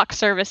might block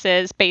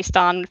services based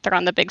on if they're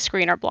on the big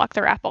screen or block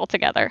their app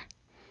altogether.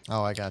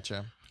 Oh, I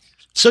gotcha.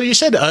 So you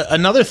said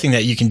another thing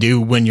that you can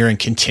do when you're in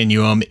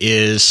Continuum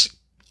is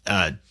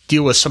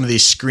deal with some of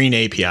these screen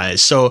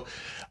APIs. So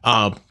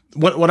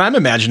what I'm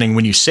imagining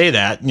when you say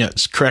that,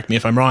 correct me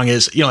if I'm wrong,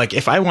 is, like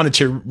if I wanted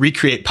to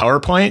recreate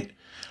PowerPoint,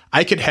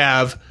 I could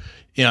have,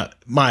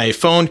 my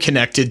phone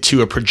connected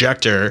to a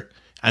projector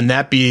and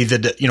that be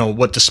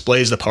what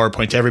displays the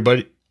PowerPoint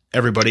to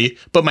everybody,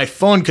 but my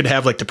phone could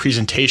have like the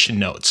presentation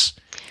notes.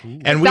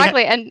 And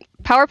exactly. And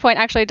PowerPoint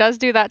actually does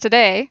do that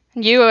today.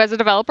 You as a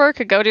developer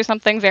could go do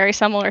something very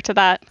similar to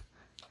that.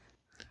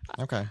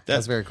 Okay.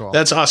 That's very cool.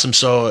 That's awesome.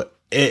 So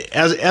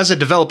as a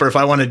developer, if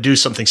I want to do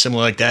something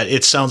similar like that,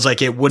 it sounds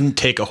like it wouldn't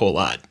take a whole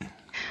lot.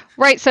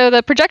 Right. So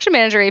the Projection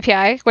Manager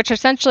API, which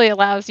essentially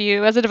allows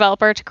you as a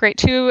developer to create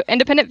two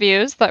independent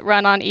views that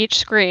run on each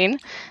screen,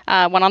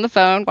 one on the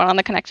phone, one on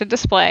the connected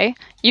display.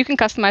 You can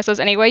customize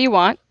those any way you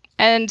want.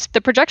 And the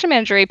Projection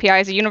Manager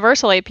API is a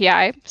universal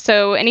API.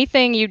 So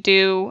anything you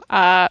do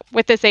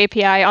with this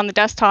API on the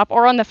desktop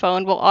or on the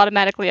phone will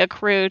automatically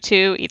accrue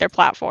to either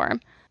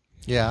platform.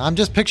 Yeah, I'm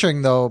just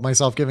picturing, though,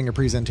 myself giving a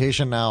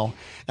presentation now,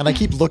 and I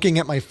keep looking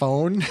at my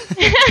phone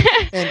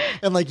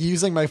and like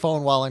using my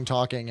phone while I'm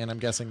talking, and I'm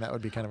guessing that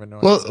would be kind of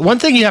annoying. Well, one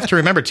thing you have to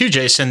remember, too,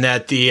 Jason,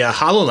 that the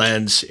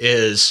HoloLens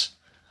is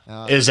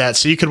that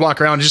so you could walk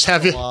around and just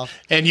have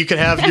and you could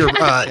have your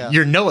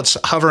your notes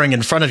hovering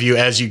in front of you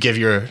as you give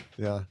your...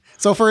 Yeah.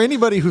 So for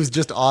anybody who's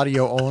just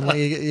audio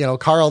only,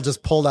 Carl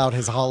just pulled out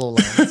his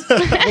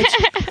HoloLens,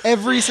 which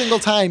every single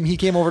time he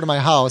came over to my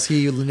house,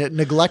 he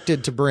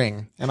neglected to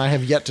bring, and I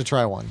have yet to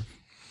try one.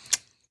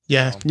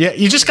 Yeah. Yeah.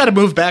 You just got to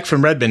move back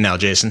from Redmond now,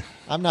 Jason.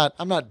 I'm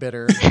not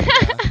bitter.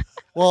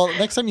 Well,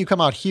 next time you come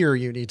out here,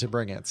 you need to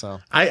bring it. So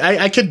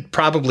I could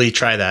probably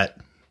try that.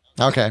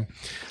 Okay.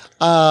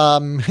 I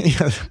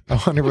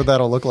wonder what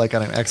that'll look like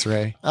on an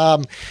X-ray.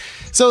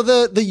 So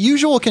the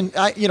usual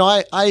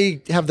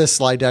I have this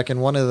slide deck,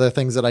 and one of the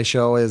things that I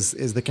show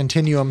is the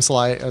Continuum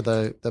slide, or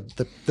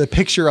the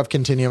picture of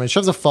Continuum. It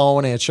shows a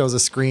phone and it shows a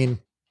screen,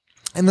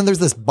 and then there's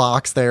this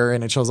box there,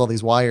 and it shows all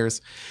these wires.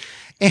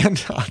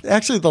 And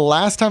actually, the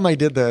last time I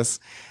did this,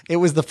 it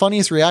was the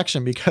funniest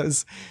reaction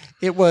because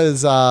it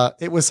was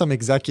some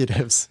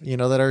executives,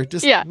 that are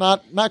just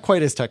not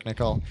quite as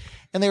technical,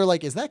 and they were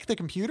like, "Is that the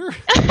computer?"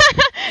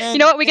 You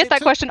know what? We get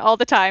that question all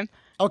the time.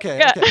 Okay.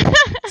 Yeah. Okay.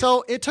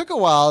 So it took a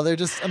while. I'm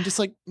just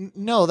like,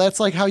 no, that's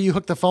like how you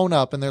hook the phone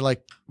up, and they're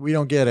like, we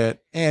don't get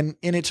it, and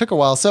it took a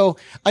while. So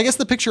I guess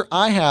the picture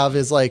I have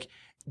is like,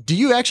 do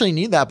you actually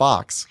need that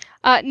box?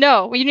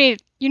 No, you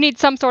need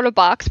some sort of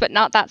box, but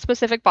not that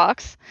specific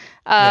box.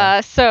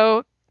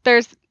 So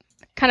there's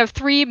kind of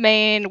three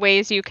main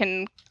ways you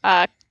can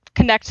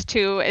connect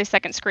to a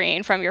second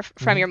screen from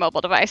your mobile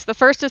device. The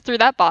first is through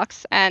that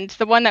box, and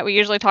the one that we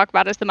usually talk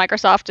about is the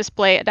Microsoft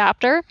Display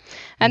Adapter,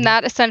 and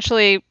that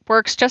essentially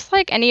works just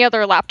like any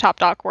other laptop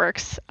dock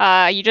works.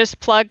 You just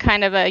plug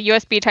kind of a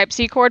USB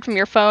Type-C cord from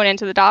your phone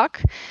into the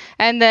dock,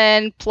 and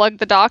then plug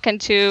the dock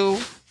into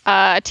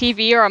a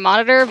TV or a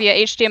monitor via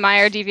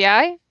HDMI or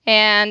DVI,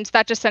 and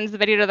that just sends the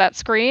video to that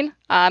screen.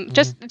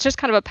 It's just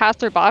kind of a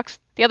pass-through box.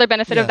 The other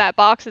benefit of that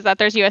box is that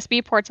there's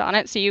USB ports on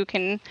it, so you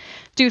can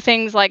do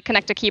things like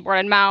connect a keyboard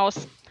and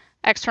mouse,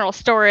 external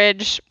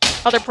storage,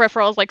 other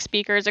peripherals like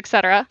speakers,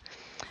 etc.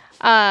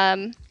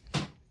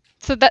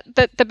 So that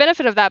the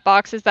benefit of that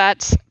box is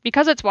that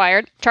because it's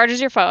wired, charges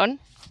your phone,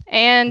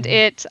 and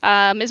it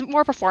is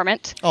more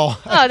performant. Oh,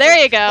 there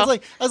you go. I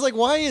was like,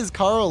 why is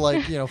Carl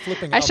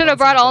flipping? I should have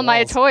brought all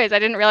my toys. I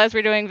didn't realize we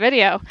were doing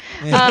video.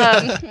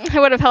 I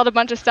would have held a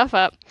bunch of stuff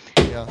up.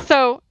 Yeah.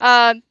 So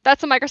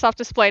that's a Microsoft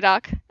Display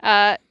Dock.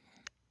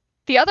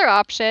 The other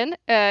option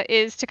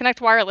is to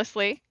connect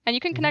wirelessly, and you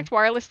can connect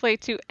wirelessly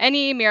to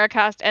any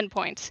Miracast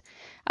endpoint.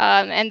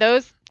 And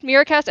those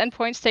Miracast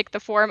endpoints take the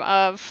form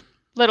of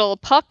little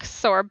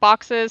pucks or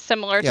boxes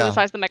similar to the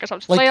size of the Microsoft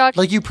Display Dock.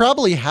 Like you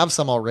probably have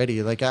some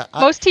already.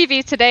 Most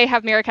TVs today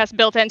have Miracast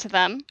built into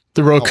them.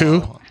 The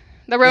Roku.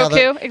 The Roku,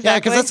 exactly. Yeah,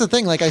 because that's the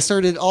thing. Like I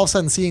started all of a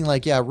sudden seeing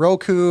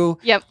Roku.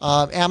 Yep.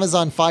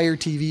 Amazon Fire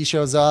TV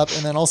shows up,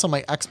 and then also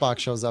my Xbox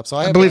shows up. So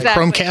I believe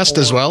Chromecast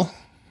as well.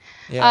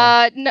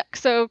 Yeah. No,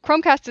 so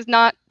Chromecast is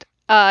not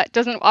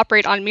doesn't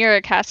operate on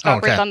Miracast. It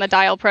operates on the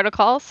Dial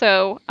protocol.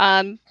 So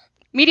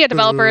media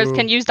developers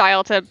can use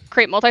Dial to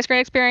create multi-screen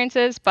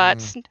experiences,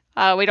 but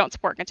we don't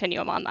support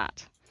Continuum on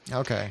that.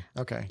 Okay.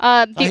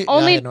 I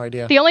had no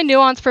idea. The only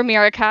nuance for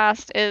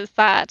Miracast is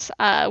that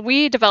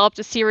we developed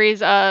a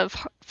series of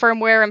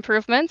firmware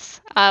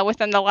improvements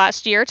within the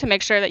last year to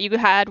make sure that you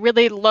had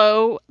really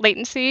low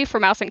latency for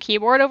mouse and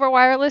keyboard over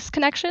wireless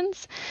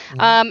connections.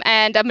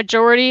 And a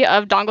majority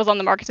of dongles on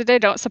the market today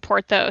don't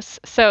support those.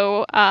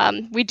 So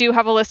we do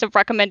have a list of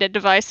recommended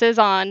devices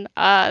on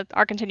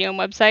our Continuum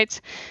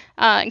website,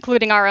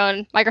 including our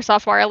own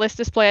Microsoft Wireless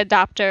Display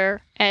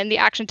Adapter and the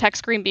Action Tech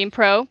Screen Beam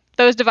Pro.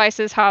 Those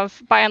devices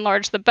have, by and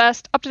large, the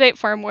best up-to-date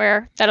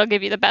firmware that'll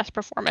give you the best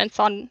performance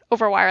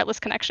over wireless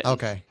connections.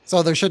 Okay.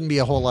 So there shouldn't be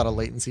a whole lot of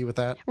latency with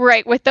that?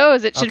 Right. With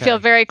those, it should feel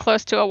very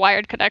close to a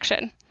wired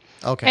connection.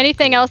 Okay.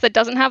 Anything else that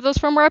doesn't have those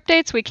firmware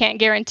updates, we can't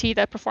guarantee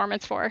the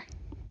performance for.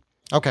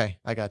 Okay.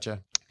 I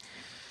gotcha.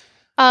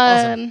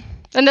 Awesome.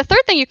 And the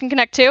third thing you can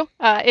connect to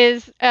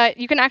is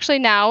you can actually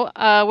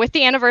now, with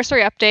the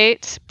anniversary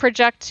update,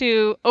 project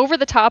to over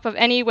the top of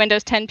any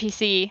Windows 10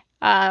 PC.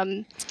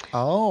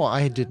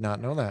 I did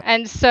not know that.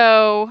 And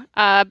so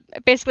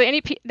basically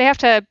it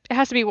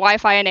has to be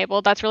Wi-Fi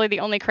enabled. That's really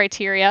the only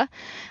criteria.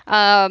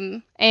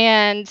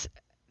 And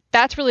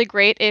that's really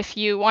great if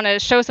you want to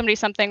show somebody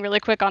something really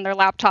quick on their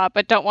laptop,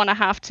 but don't want to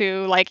have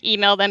to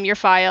email them your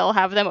file,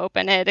 have them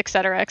open it, et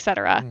cetera, et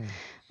cetera.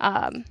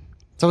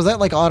 So is that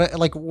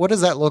what does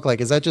that look like?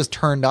 Is that just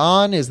turned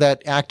on? Is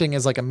that acting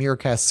as like a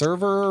Miracast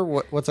server?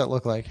 What's that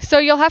look like? So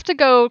you'll have to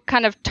go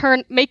kind of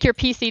make your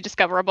PC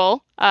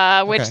discoverable,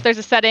 which there's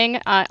a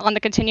setting on the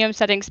Continuum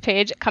settings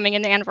page coming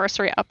in the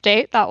anniversary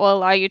update that will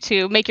allow you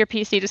to make your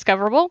PC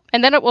discoverable.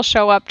 And then it will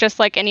show up just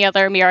like any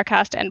other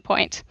Miracast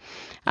endpoint.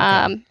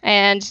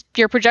 And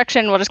your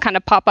projection will just kind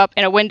of pop up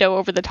in a window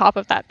over the top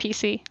of that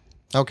PC.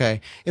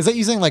 Okay. Is that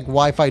using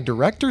Wi-Fi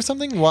Direct or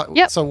something?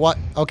 Yep. So what?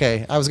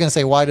 Okay. I was going to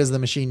say, why does the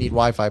machine need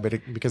Wi-Fi?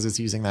 But because it's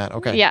using that.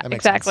 Okay. Yeah, that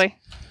makes exactly.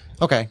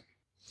 sense. Okay.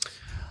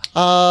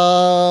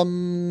 Carl,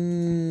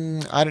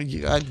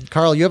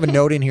 you have a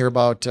note in here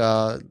about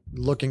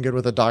looking good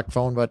with a dock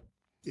phone, but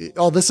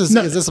is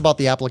this about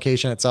the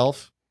application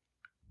itself?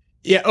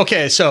 Yeah.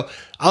 Okay. So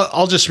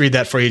I'll just read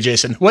that for you,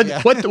 Jason. What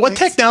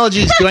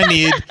technologies do I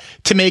need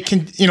to make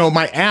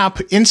my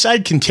app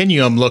inside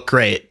Continuum look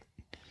great?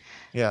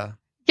 Yeah.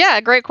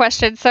 Yeah, great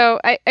question. So,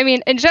 I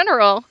mean, in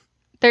general,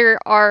 there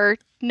are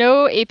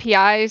no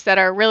APIs that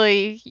are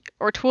really,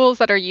 or tools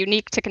that are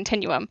unique to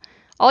Continuum.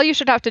 All you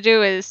should have to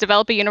do is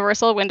develop a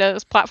universal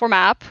Windows platform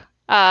app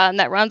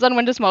that runs on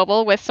Windows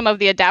Mobile with some of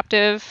the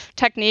adaptive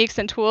techniques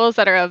and tools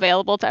that are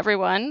available to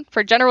everyone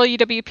for general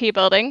UWP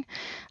building.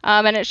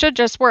 And it should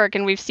just work.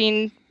 And we've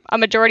seen a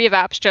majority of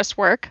apps just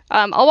work.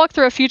 I'll walk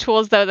through a few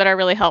tools, though, that are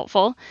really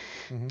helpful.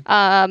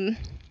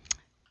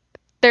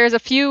 There's a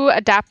few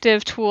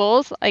adaptive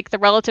tools, like the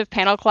relative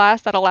panel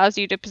class that allows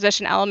you to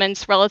position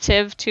elements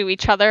relative to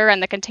each other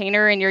and the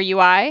container in your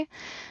UI.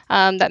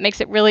 that makes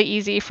it really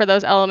easy for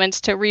those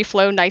elements to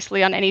reflow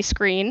nicely on any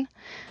screen.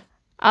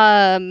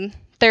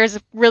 There's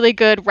really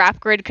good wrap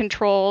grid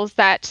controls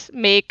that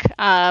make,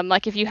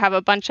 like if you have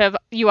a bunch of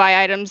UI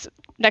items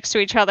next to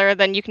each other,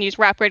 then you can use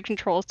wrap grid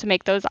controls to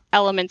make those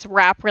elements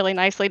wrap really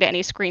nicely to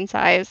any screen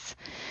size.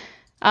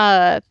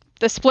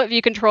 The split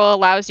view control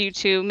allows you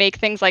to make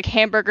things like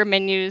hamburger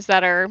menus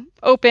that are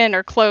open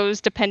or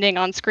closed depending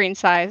on screen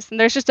size. And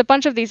there's just a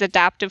bunch of these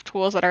adaptive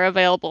tools that are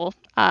available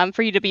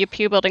for you to be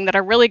building that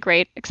are really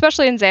great,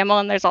 especially in XAML.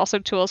 And there's also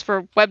tools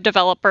for web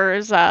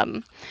developers,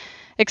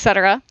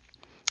 etc.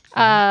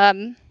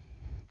 I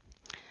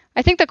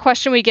think the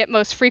question we get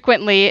most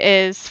frequently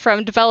is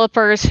from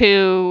developers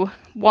who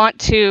want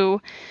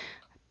to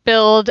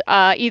build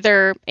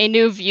either a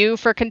new view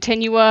for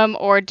Continuum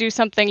or do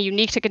something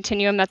unique to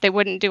Continuum that they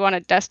wouldn't do on a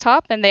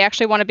desktop. And they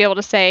actually want to be able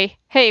to say,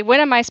 hey, when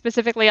am I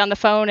specifically on the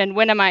phone and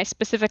when am I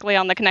specifically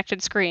on the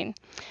connected screen?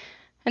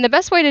 And the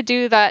best way to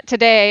do that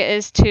today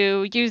is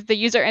to use the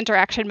User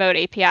Interaction Mode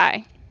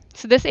API.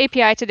 So this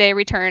API today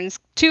returns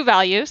two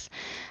values,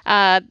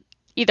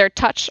 either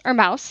touch or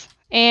mouse.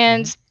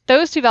 And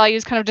those two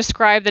values kind of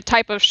describe the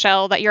type of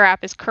shell that your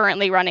app is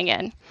currently running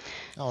in.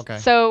 Okay.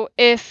 So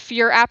if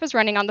your app is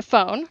running on the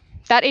phone,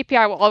 that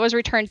API will always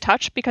return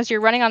touch because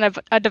you're running on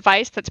a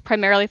device that's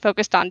primarily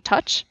focused on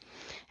touch.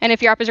 And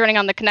if your app is running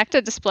on the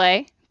connected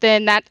display,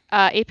 then that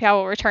API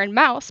will return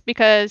mouse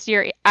because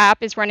your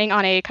app is running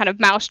on a kind of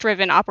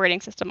mouse-driven operating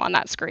system on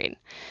that screen.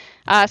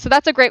 So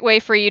that's a great way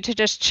for you to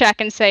just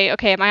check and say,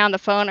 okay, am I on the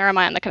phone or am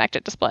I on the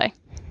connected display?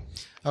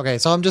 Okay,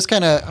 so I'm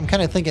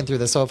kind of thinking through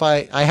this. So if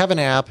I have an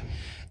app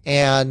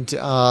and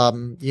all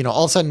of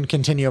a sudden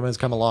Continuum has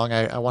come along,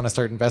 I want to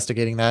start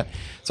investigating that.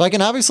 So I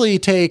can obviously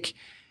take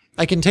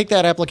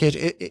that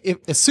application,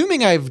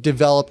 assuming I've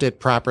developed it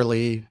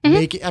properly.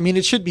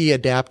 It should be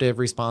adaptive,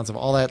 responsive,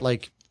 all that.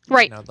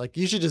 Right.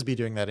 You should just be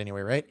doing that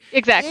anyway, right?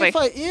 Exactly.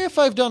 If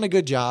I've done a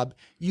good job,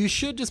 you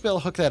should just be able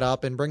to hook that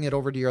up and bring it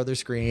over to your other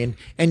screen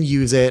and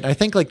use it. I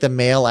think the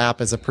Mail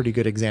app is a pretty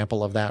good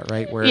example of that,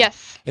 right? Where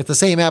yes. It's the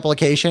same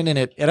application and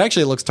it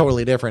actually looks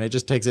totally different. It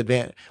just takes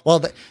advantage.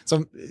 Well,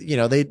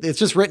 it's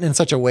just written in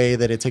such a way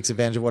that it takes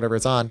advantage of whatever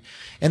it's on.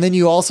 And then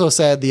you also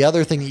said the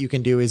other thing that you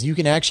can do is you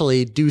can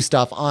actually do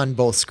stuff on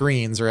both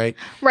screens, right?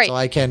 Right. So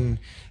I can,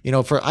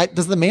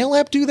 does the Mail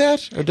app do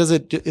that, or is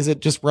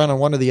it just run on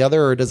one or the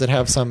other, or does it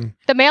have some?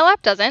 The Mail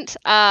app doesn't.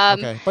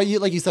 Okay, but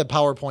like you said,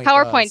 PowerPoint.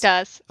 PowerPoint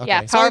does. Okay.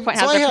 Yeah, PowerPoint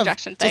has the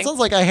projection thing. So it sounds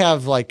like I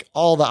have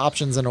all the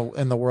options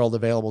in the world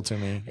available to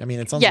me. I mean,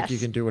 it sounds yes. like you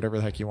can do whatever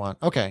the heck you want.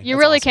 Okay. You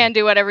really can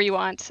do whatever you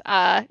want,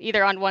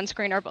 either on one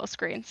screen or both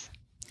screens.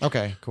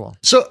 Okay, cool.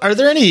 So are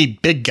there any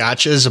big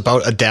gotchas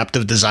about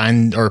adaptive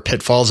design or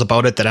pitfalls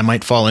about it that I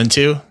might fall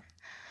into?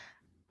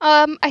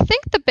 I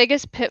think the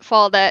biggest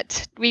pitfall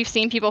that we've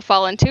seen people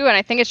fall into, and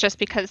I think it's just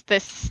because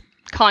this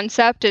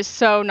concept is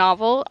so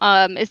novel,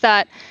 is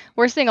that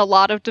we're seeing a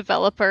lot of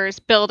developers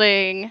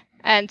building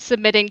and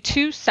submitting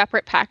two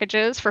separate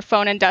packages for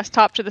phone and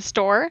desktop to the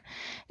store.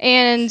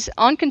 And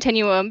on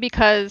Continuum,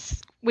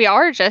 because we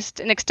are just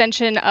an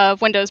extension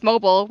of Windows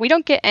Mobile, we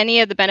don't get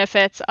any of the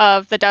benefits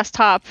of the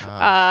desktop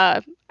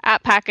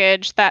app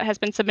package that has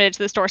been submitted to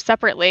the store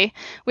separately.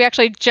 We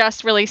actually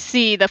just really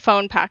see the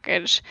phone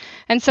package.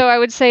 And so I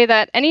would say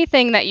that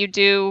anything that you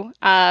do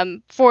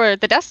for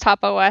the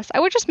desktop OS, I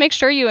would just make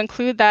sure you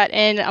include that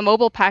in a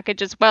mobile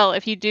package as well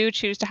if you do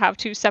choose to have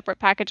two separate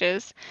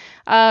packages.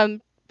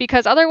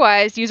 Because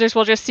otherwise, users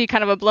will just see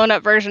kind of a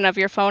blown-up version of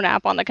your phone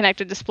app on the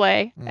connected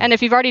display. And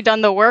if you've already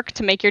done the work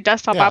to make your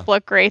desktop app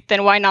look great,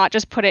 then why not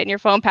just put it in your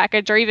phone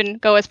package, or even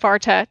go as far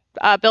to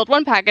build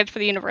one package for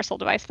the universal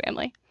device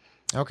family.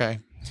 Okay.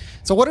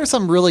 So what are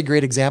some really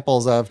great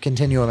examples of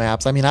Continuum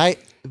apps? I mean,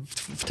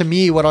 to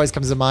me, what always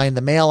comes to mind,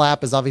 the Mail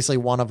app is obviously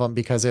one of them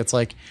because it's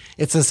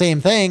the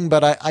same thing,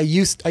 but I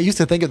used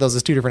to think of those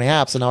as two different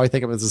apps, and now I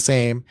think of it as the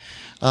same.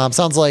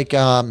 Sounds like,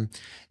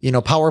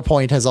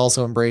 PowerPoint has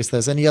also embraced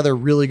this. Any other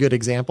really good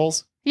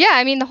examples? Yeah,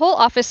 I mean, the whole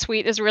Office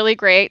suite is really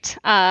great.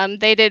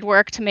 They did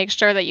work to make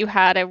sure that you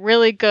had a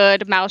really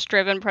good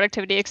mouse-driven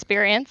productivity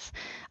experience.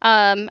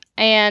 And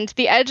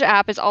the Edge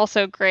app is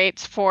also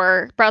great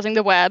for browsing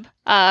the web.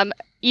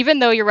 Even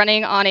though you're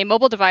running on a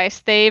mobile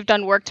device, they've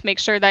done work to make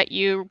sure that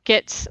you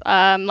get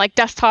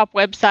desktop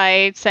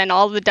websites and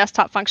all the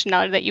desktop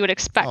functionality that you would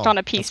expect on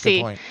a PC. That's a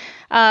good point.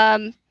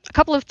 A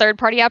couple of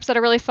third-party apps that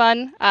are really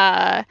fun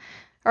are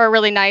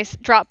really nice.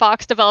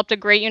 Dropbox developed a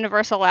great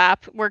universal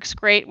app, works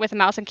great with a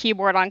mouse and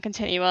keyboard on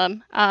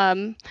Continuum.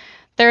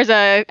 There's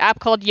an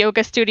app called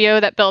Yoga Studio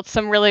that built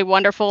some really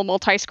wonderful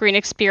multi-screen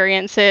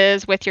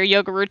experiences with your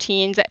yoga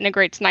routines that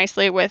integrates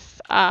nicely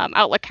with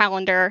Outlook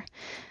Calendar.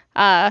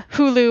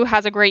 Hulu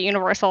has a great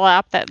universal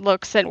app that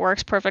looks and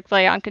works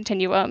perfectly on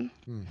Continuum.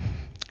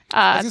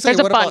 There's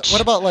a bunch.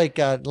 What about like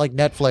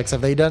Netflix? Have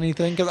they done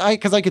anything?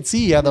 Because I could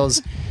see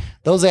those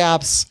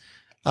apps.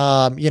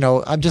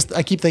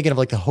 I keep thinking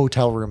of the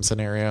hotel room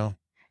scenario.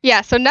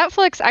 Yeah, so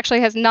Netflix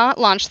actually has not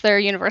launched their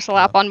universal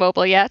app on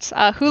mobile yet.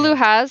 Hulu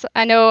has.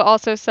 I know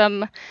also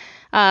some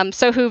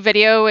Sohu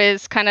Video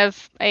is kind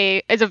of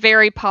a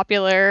very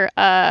popular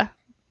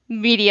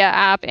media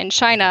app in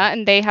China,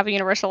 and they have a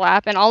universal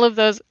app, and all of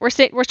those we're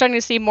starting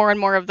to see more and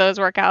more of those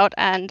work out,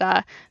 and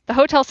the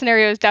hotel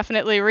scenario is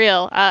definitely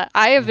real.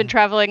 I have been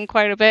traveling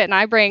quite a bit, and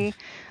I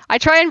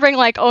try and bring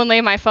like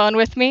only my phone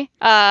with me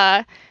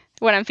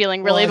when I'm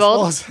feeling really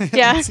bold.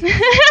 Yeah.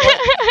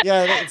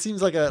 Yeah, it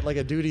seems like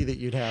a duty that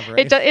you'd have, right?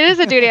 It is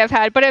a duty I've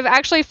had, but I've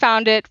actually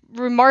found it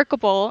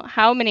remarkable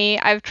how many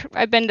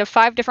I've been to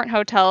 5 different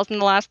hotels in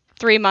the last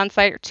 3 months,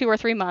 2 or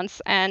 3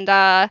 months,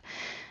 and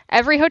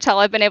every hotel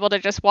I've been able to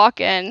just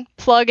walk in,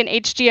 plug an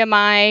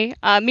HDMI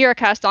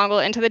Miracast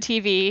dongle into the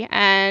TV,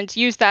 and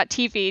use that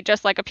TV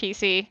just like a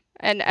PC.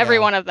 And every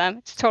one of them.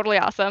 It's totally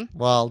awesome.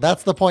 Well,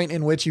 that's the point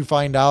in which you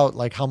find out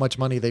like how much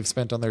money they've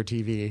spent on their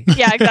TV.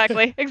 Yeah,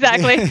 exactly.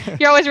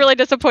 You're always really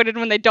disappointed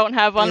when they don't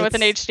have one with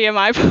an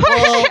HDMI port.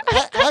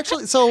 Well,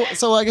 actually,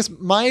 so I guess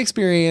my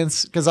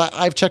experience, because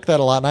I've checked that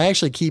a lot, and I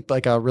actually keep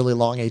like a really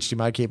long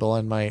HDMI cable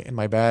in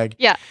my bag.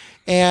 Yeah.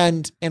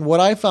 And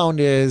what I found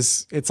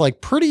is it's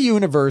like pretty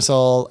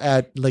universal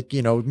at like,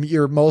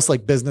 your most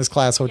like business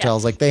class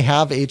hotels. Yes. Like they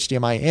have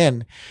HDMI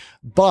in,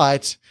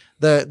 but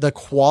the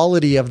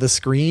quality of the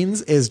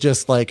screens is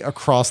just like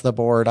across the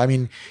board. I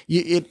mean,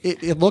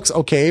 it looks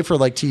okay for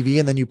like TV,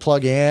 and then you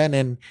plug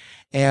in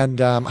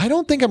and I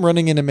don't think I'm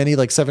running into many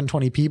like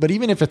 720p, but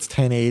even if it's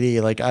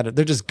 1080, like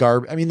they're just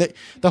garbage. I mean,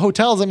 the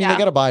hotels, they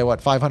got to buy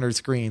 500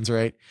 screens,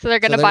 right? So they're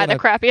going to buy the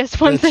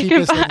crappiest ones they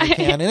can buy. They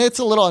can. And it's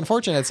a little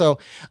unfortunate. So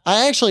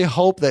I actually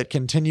hope that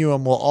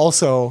Continuum will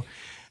also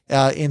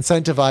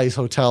incentivize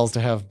hotels to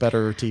have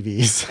better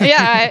TVs.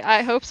 Yeah,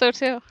 I hope so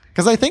too.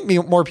 Because I think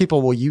more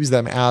people will use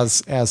them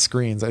as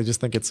screens. I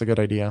just think it's a good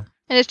idea.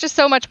 And it's just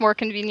so much more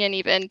convenient,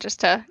 even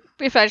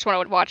if I just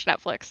want to watch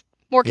Netflix.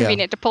 More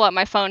convenient to pull out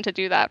my phone to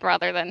do that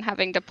rather than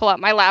having to pull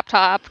out my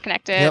laptop,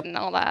 connect it, and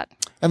all that.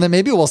 And then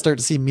maybe we'll start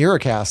to see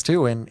Miracast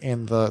too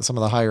in some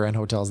of the higher end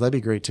hotels. That'd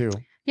be great too.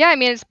 Yeah, I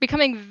mean, it's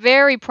becoming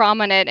very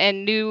prominent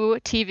in new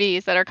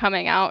TVs that are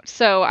coming out.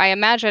 So I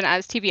imagine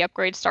as TV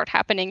upgrades start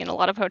happening in a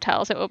lot of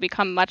hotels, it will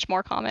become much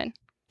more common.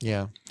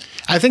 Yeah.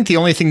 I think the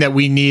only thing that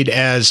we need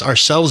as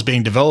ourselves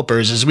being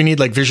developers is we need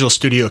like Visual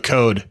Studio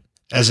Code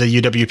as a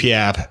UWP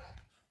app.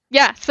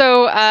 Yeah.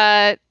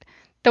 So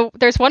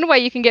there's one way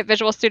you can get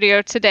Visual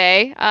Studio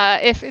today.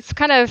 If it's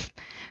kind of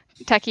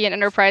techie and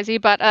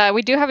enterprisey, but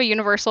we do have a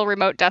universal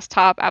remote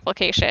desktop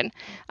application.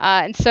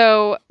 And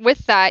so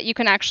with that, you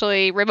can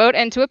actually remote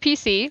into a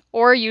PC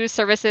or use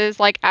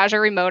services like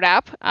Azure Remote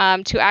App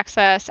to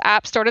access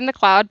apps stored in the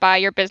cloud by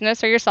your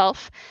business or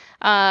yourself.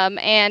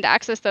 And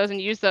access those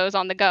and use those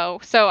on the go.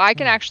 So I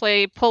can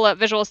actually pull up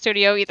Visual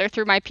Studio either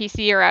through my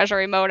PC or Azure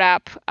Remote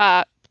App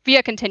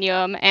via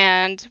Continuum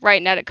and write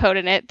and edit code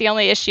in it. The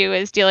only issue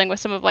is dealing with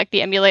some of like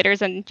the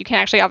emulators, and you can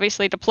actually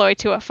obviously deploy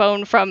to a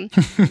phone from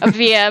a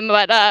VM,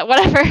 but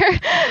whatever.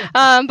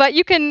 But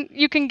you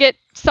can get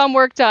some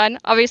work done.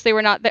 Obviously,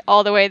 we're not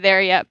all the way there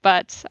yet,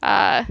 but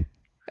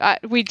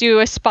we do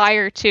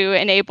aspire to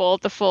enable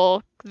the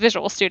full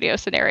Visual Studio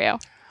scenario.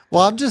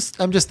 Well, I'm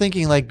just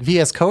thinking like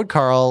VS Code,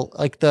 Carl,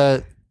 like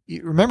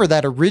you remember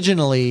that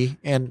originally,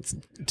 and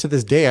to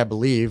this day, I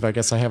believe, I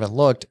guess I haven't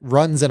looked,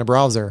 runs in a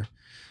browser.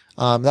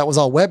 That was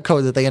all web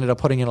code that they ended up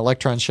putting in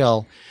Electron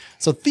Shell.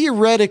 So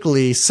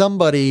theoretically,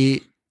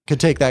 somebody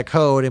could take that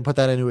code and put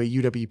that into a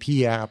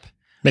UWP app.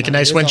 Make a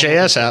nice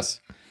WinJS app.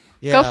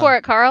 Yeah. Go for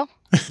it, Carl.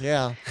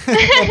 Yeah.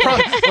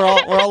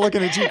 we're all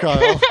looking at you,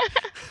 Carl.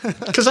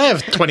 Because I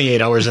have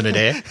 28 hours in a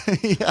day.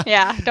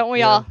 Yeah, don't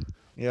we all?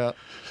 Yeah.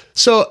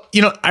 So,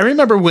 I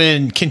remember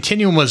when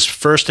Continuum was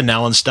first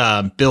announced,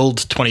 Build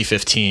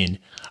 2015,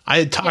 I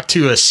had talked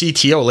to a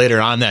CTO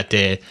later on that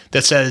day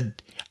that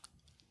said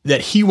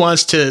that he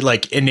wants to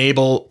like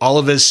enable all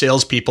of his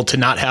salespeople to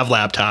not have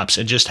laptops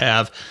and just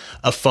have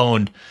a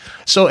phone.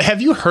 So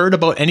have you heard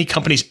about any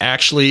companies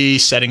actually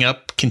setting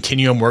up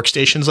Continuum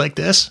workstations like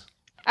this?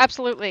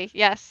 Absolutely.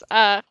 Yes.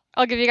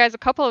 I'll give you guys a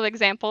couple of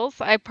examples.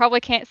 I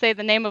probably can't say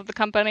the name of the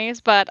companies,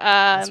 but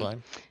that's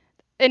fine.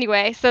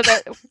 Anyway, so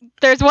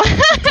there's one.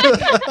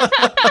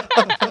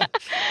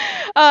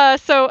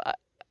 So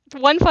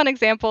one fun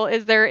example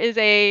is there is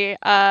a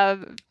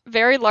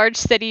very large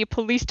city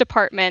police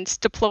department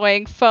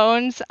deploying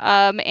phones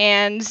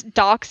and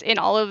docks in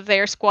all of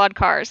their squad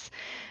cars.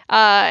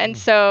 And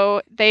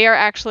so they are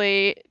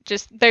actually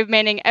they're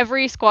manning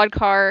every squad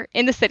car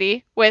in the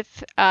city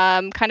with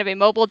kind of a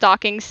mobile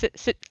docking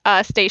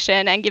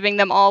station and giving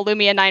them all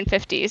Lumia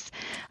 950s.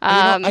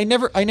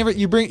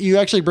 You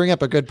actually bring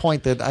up a good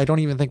point that I don't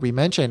even think we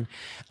mentioned.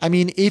 I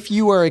mean, if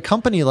you are a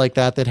company like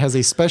that has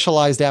a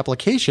specialized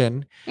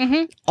application,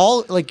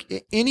 all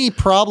like any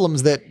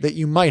problems that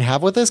you might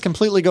have with this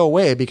completely go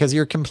away because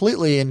you're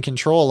completely in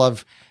control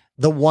of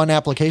the one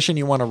application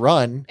you want to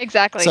run.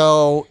 Exactly.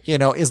 So,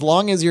 as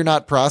long as you're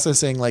not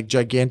processing like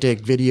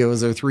gigantic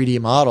videos or 3D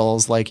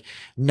models, like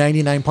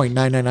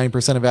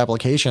 99.999% of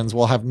applications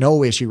will have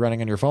no issue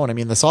running on your phone. I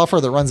mean, the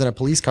software that runs in a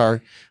police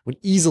car would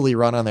easily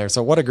run on there.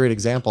 So what a great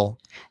example.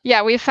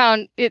 Yeah, we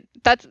found it.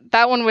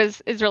 That one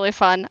is really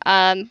fun.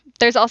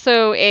 There's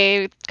also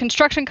a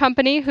construction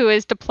company who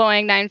is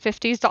deploying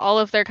 950s to all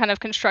of their kind of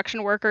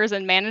construction workers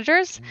and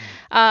managers.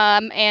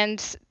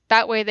 And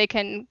that way they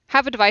can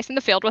have a device in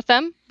the field with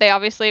them. They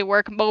obviously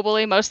work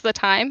mobilely most of the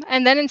time.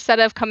 And then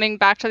instead of coming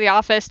back to the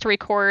office to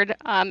record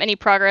any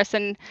progress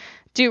and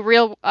do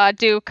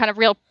kind of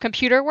real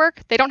computer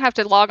work, they don't have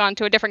to log on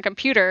to a different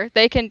computer.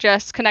 They can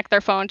just connect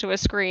their phone to a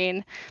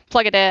screen,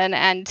 plug it in,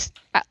 and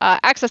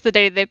access the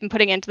data they've been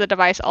putting into the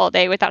device all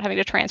day without having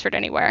to transfer it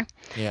anywhere.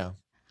 Yeah.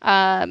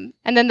 And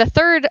then the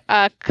third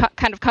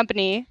kind of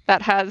company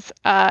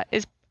that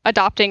is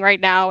adopting right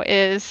now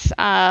is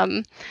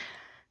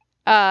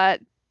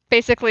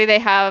basically they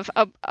have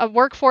a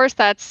workforce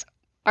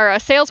or a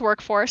sales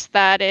workforce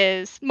that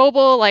is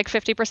mobile like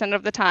 50%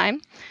 of the time.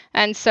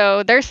 And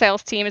so their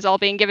sales team is all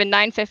being given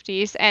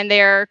 950s, and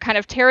they're kind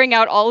of tearing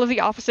out all of the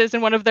offices in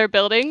one of their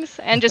buildings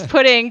and just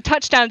putting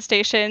touchdown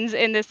stations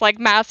in this like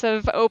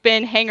massive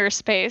open hangar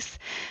space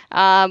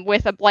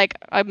with like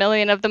a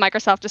million of the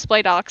Microsoft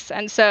display docks.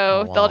 And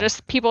so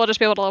people will just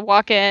be able to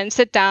walk in,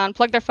 sit down,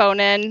 plug their phone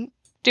in,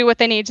 do what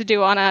they need to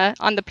do on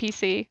the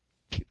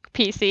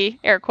PC,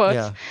 air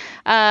quotes,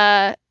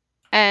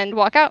 and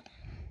walk out.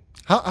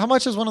 How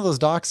much does one of those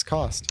docks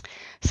cost?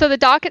 So the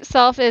dock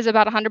itself is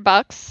about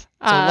 $100.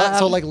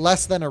 So like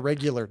less than a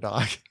regular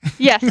dock.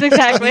 Yes,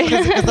 exactly.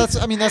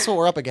 That's what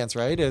we're up against,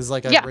 right? Is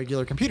like a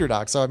regular computer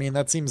dock. So I mean,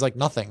 that seems like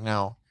nothing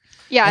now.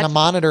 Yeah. And a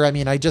monitor. I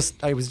mean, I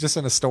was just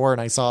in a store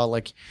and I saw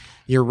like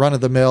your run of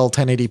the mill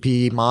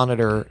 1080p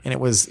monitor, and it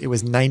was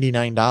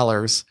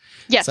 $99.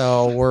 Yes.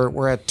 So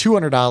we're at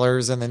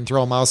 $200, and then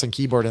throw a mouse and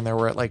keyboard in there.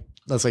 We're at like,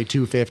 let's say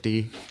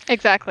 $250.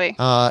 Exactly.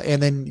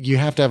 And then you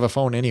have to have a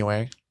phone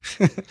anyway.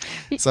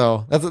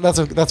 So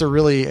that's a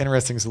really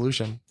interesting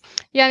solution.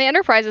 Yeah, and the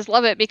enterprises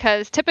love it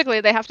because typically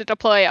they have to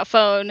deploy a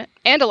phone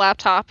and a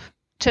laptop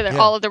to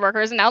all of their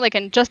workers, and now they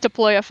can just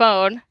deploy a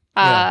phone,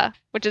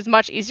 which is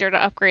much easier to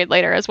upgrade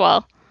later as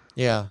well.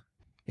 Yeah.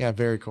 Yeah,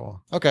 very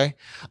cool. Okay.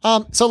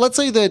 So let's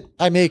say that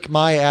I make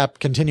my app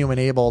Continuum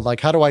enabled. Like,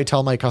 how do I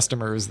tell my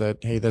customers that,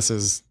 hey, this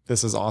is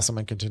awesome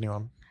in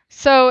Continuum?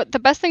 So the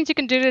best things you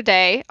can do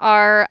today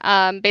are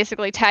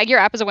basically tag your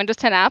app as a Windows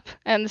 10 app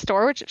in the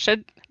store, which it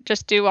should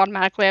just do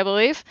automatically, I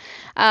believe.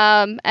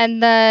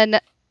 And then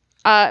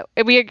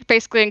we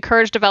basically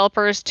encourage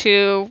developers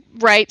to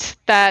write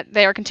that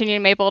they are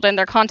Continuum enabled in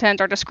their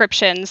content or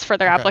descriptions for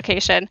their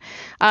application.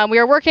 We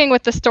are working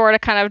with the store to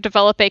kind of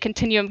develop a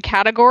Continuum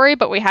category,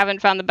 but we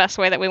haven't found the best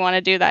way that we want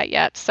to do that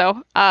yet.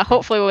 So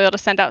hopefully we'll be able to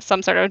send out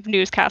some sort of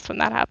newscast when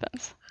that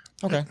happens.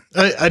 Okay.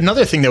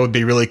 Another thing that would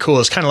be really cool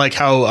is kind of like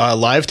how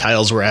live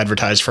tiles were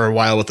advertised for a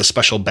while with a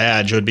special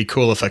badge. It would be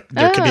cool if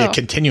there could be a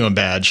Continuum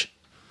badge.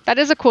 That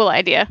is a cool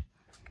idea.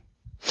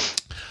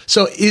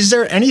 So is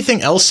there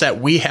anything else that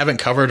we haven't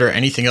covered or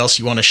anything else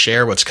you want to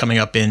share what's coming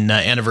up in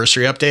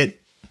Anniversary Update?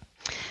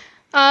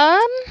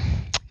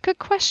 Good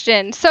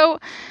question. So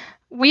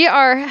we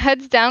are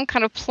heads down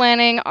kind of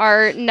planning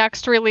our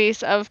next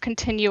release of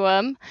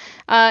Continuum.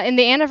 In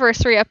the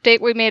Anniversary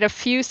Update, we made a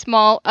few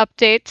small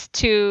updates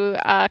to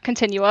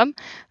Continuum.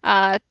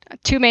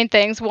 Two main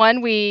things.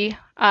 One, we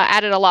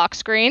added a lock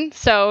screen,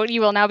 so you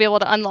will now be able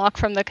to unlock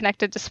from the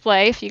connected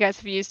display if you guys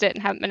have used it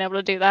and haven't been able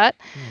to do that.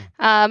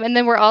 And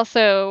then we're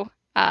also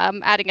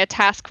adding a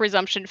task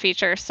resumption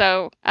feature.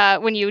 So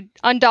when you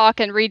undock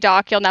and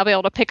redock, you'll now be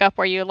able to pick up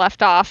where you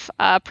left off.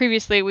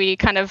 Previously, we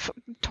kind of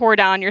tore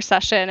down your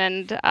session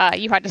and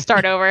you had to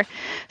start over.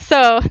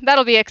 So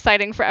that'll be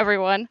exciting for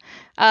everyone.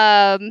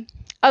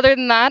 Other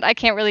than that, I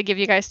can't really give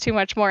you guys too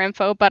much more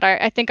info, but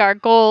I think our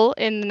goal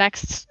in the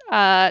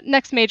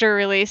next major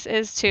release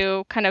is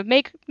to kind of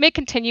make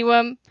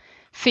Continuum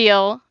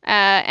feel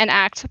and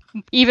act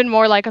even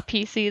more like a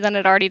PC than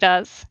it already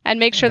does, and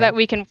make sure that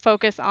we can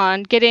focus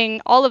on getting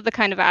all of the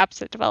kind of apps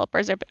that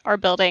developers are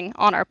building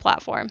on our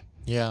platform.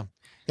 Yeah.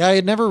 Yeah, I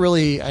had never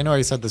really, I know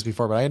I said this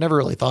before, but I had never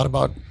really thought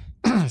about,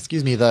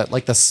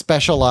 the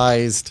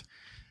specialized,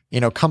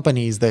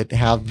 companies that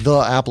have the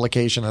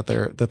application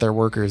that their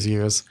workers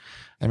use.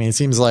 I mean, it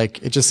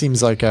just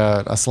seems like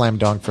a slam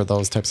dunk for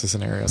those types of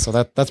scenarios. So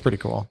that's pretty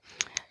cool.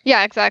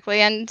 Yeah, exactly.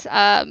 And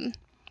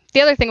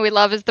the other thing we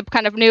love is the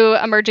kind of new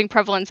emerging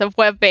prevalence of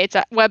web-based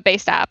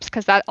apps,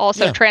 because that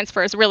also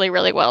transfers really,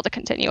 really well to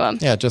Continuum.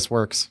 Yeah, it just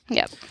works.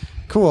 Yep.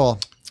 Cool.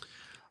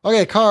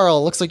 Okay,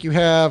 Carl, looks like you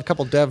have a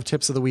couple dev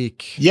tips of the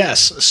week.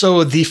 Yes.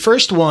 So the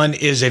first one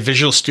is a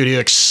Visual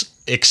Studio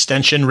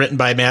extension written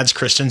by Mads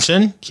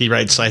Christensen. He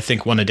writes, I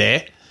think, one a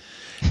day.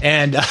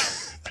 And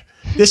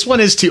this one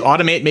is to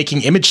automate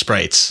making image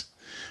sprites.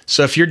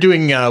 So if you're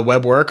doing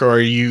web work or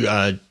you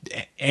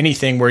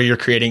anything where you're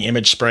creating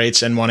image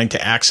sprites and wanting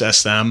to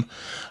access them,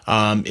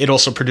 it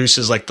also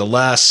produces like the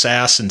LESS,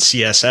 SAS, and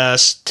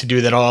CSS to do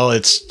that all.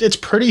 It's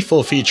pretty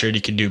full featured.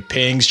 You can do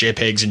PNGs,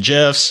 JPEGs, and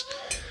GIFs.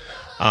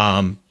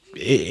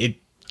 It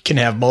can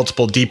have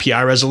multiple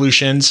DPI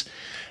resolutions.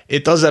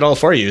 It does that all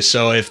for you.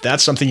 So if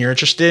that's something you're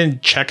interested in,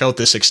 check out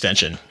this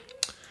extension.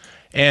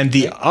 And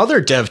the other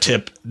dev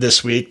tip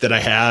this week that I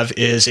have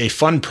is a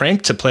fun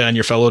prank to play on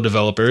your fellow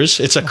developers.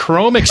 It's a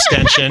Chrome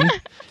extension.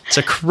 It's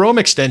a Chrome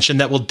extension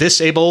that will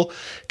disable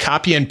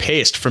copy and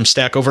paste from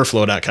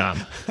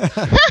stackoverflow.com.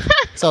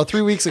 So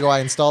 3 weeks ago, I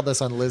installed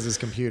this on Liz's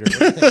computer.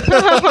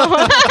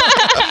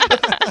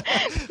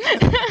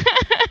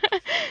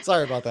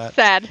 Sorry about that.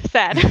 Sad.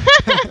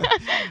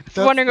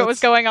 Wondering what was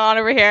going on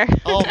over here.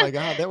 Oh my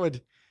God, that would.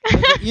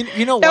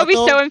 You know that what? would be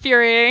so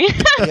infuriating.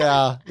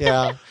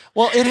 Yeah.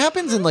 Well, it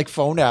happens in like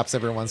phone apps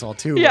every once in a while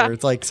too, where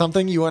it's like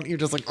something you want, you're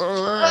just like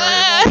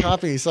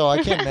copy. So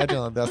I can't imagine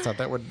on the desktop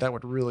that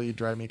would really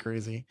drive me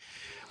crazy.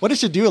 What it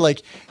should do,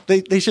 like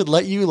they should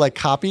let you like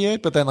copy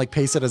it, but then like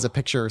paste it as a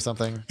picture or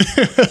something.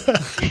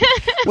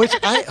 Which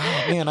I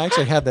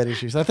actually had that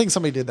issue. So I think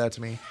somebody did that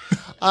to me.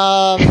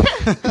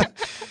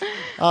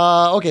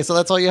 Okay, so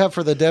that's all you have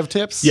for the dev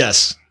tips?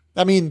 Yes.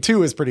 I mean,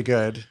 2 is pretty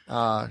good. So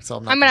I'm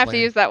gonna have to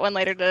use that one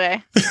later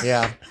today.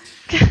 Yeah.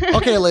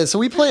 Okay, Liz. So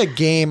we play a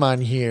game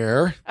on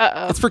here.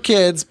 Uh-oh. It's for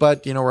kids,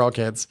 but we're all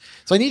kids.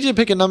 So I need you to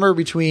pick a number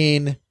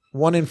between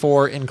 1 and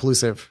 4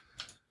 inclusive.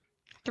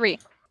 3.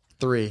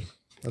 3.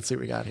 Let's see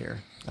what we got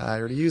here. I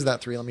already used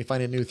that 3. Let me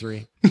find a new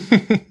 3.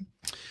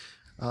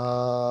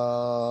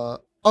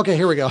 Okay,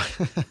 here we go.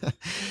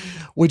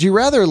 Would you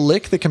rather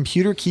lick the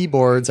computer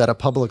keyboards at a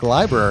public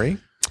library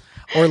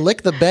or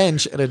lick the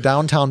bench at a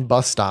downtown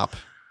bus stop?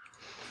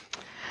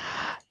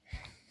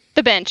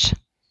 The bench.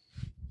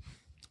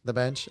 The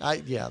bench?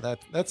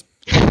 That's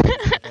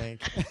I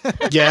think.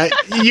 Yeah,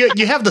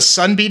 you have the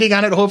sun beating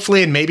on it,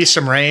 hopefully, and maybe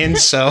some rain.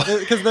 So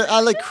because I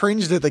like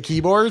cringed at the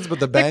keyboards,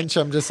 but the bench,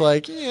 I'm just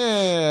like,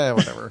 yeah,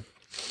 whatever.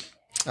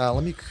 I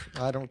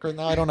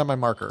don't have my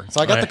marker,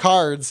 so I got the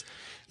cards.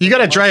 You got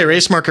a dry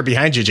erase marker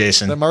behind you,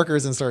 Jason. The marker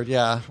is inserted.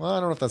 Yeah. Well,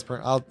 I don't know if that's.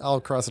 I'll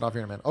cross it off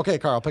here in a minute. Okay,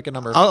 Carl, pick a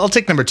number. I'll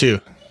take number 2.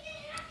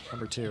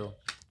 Number 2.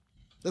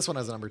 This one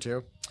has a number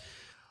 2.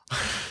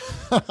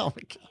 Oh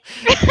my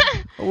God.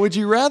 Would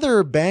you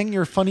rather bang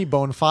your funny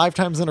bone 5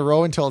 times in a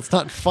row until it's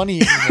not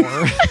funny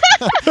anymore?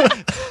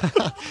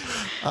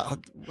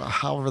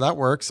 However that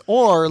works.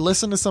 Or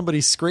listen to somebody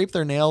scrape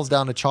their nails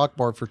down a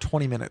chalkboard for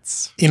 20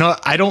 minutes.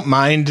 I don't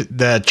mind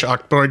the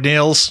chalkboard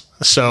nails.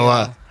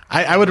 So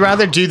I would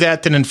rather do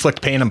that than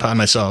inflict pain upon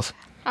myself.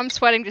 I'm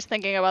sweating just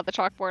thinking about the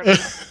chalkboard.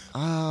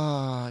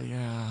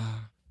 Yeah.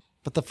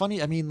 But the funny,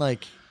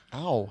 like,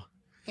 ow.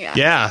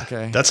 Yeah.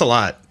 Okay. That's a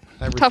lot.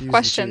 Tough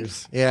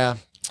questions. Yeah.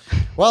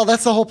 Well,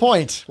 that's the whole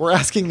point. We're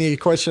asking the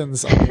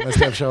questions on the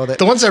MSDev show.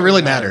 The ones that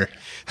really matter.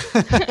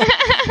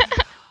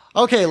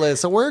 Okay, Liz.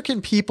 So where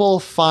can people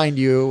find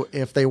you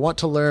if they want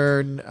to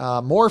learn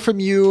more from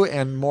you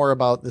and more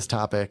about this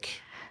topic?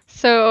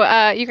 So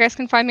you guys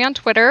can find me on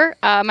Twitter.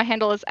 My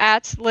handle is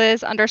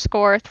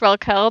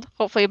 @Liz_Threlkeld.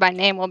 Hopefully my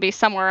name will be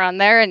somewhere on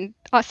there and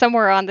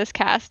somewhere on this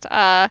cast.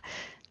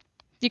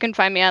 You can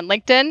find me on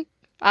LinkedIn.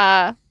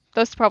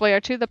 Those probably are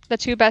the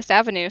 2 best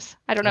avenues.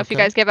 I don't know if you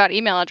guys give out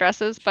email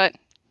addresses, but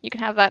you can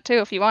have that too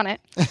if you want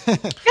it. No,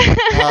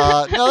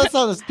 that's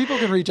not. People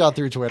can reach out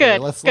through Twitter.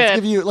 Good, let's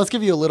give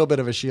you a little bit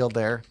of a shield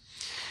there.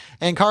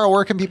 And Carl,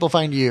 where can people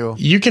find you?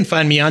 You can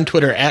find me on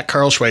Twitter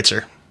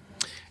 @CarlSchweitzer.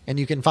 And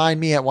you can find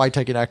me at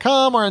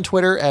ytechie.com or on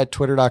Twitter at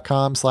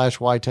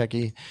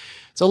twitter.com/ytechie.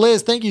 So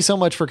Liz, thank you so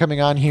much for coming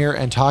on here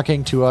and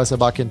talking to us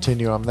about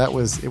Continuum. It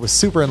was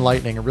super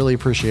enlightening. I really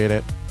appreciate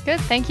it.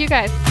 Good. Thank you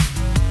guys.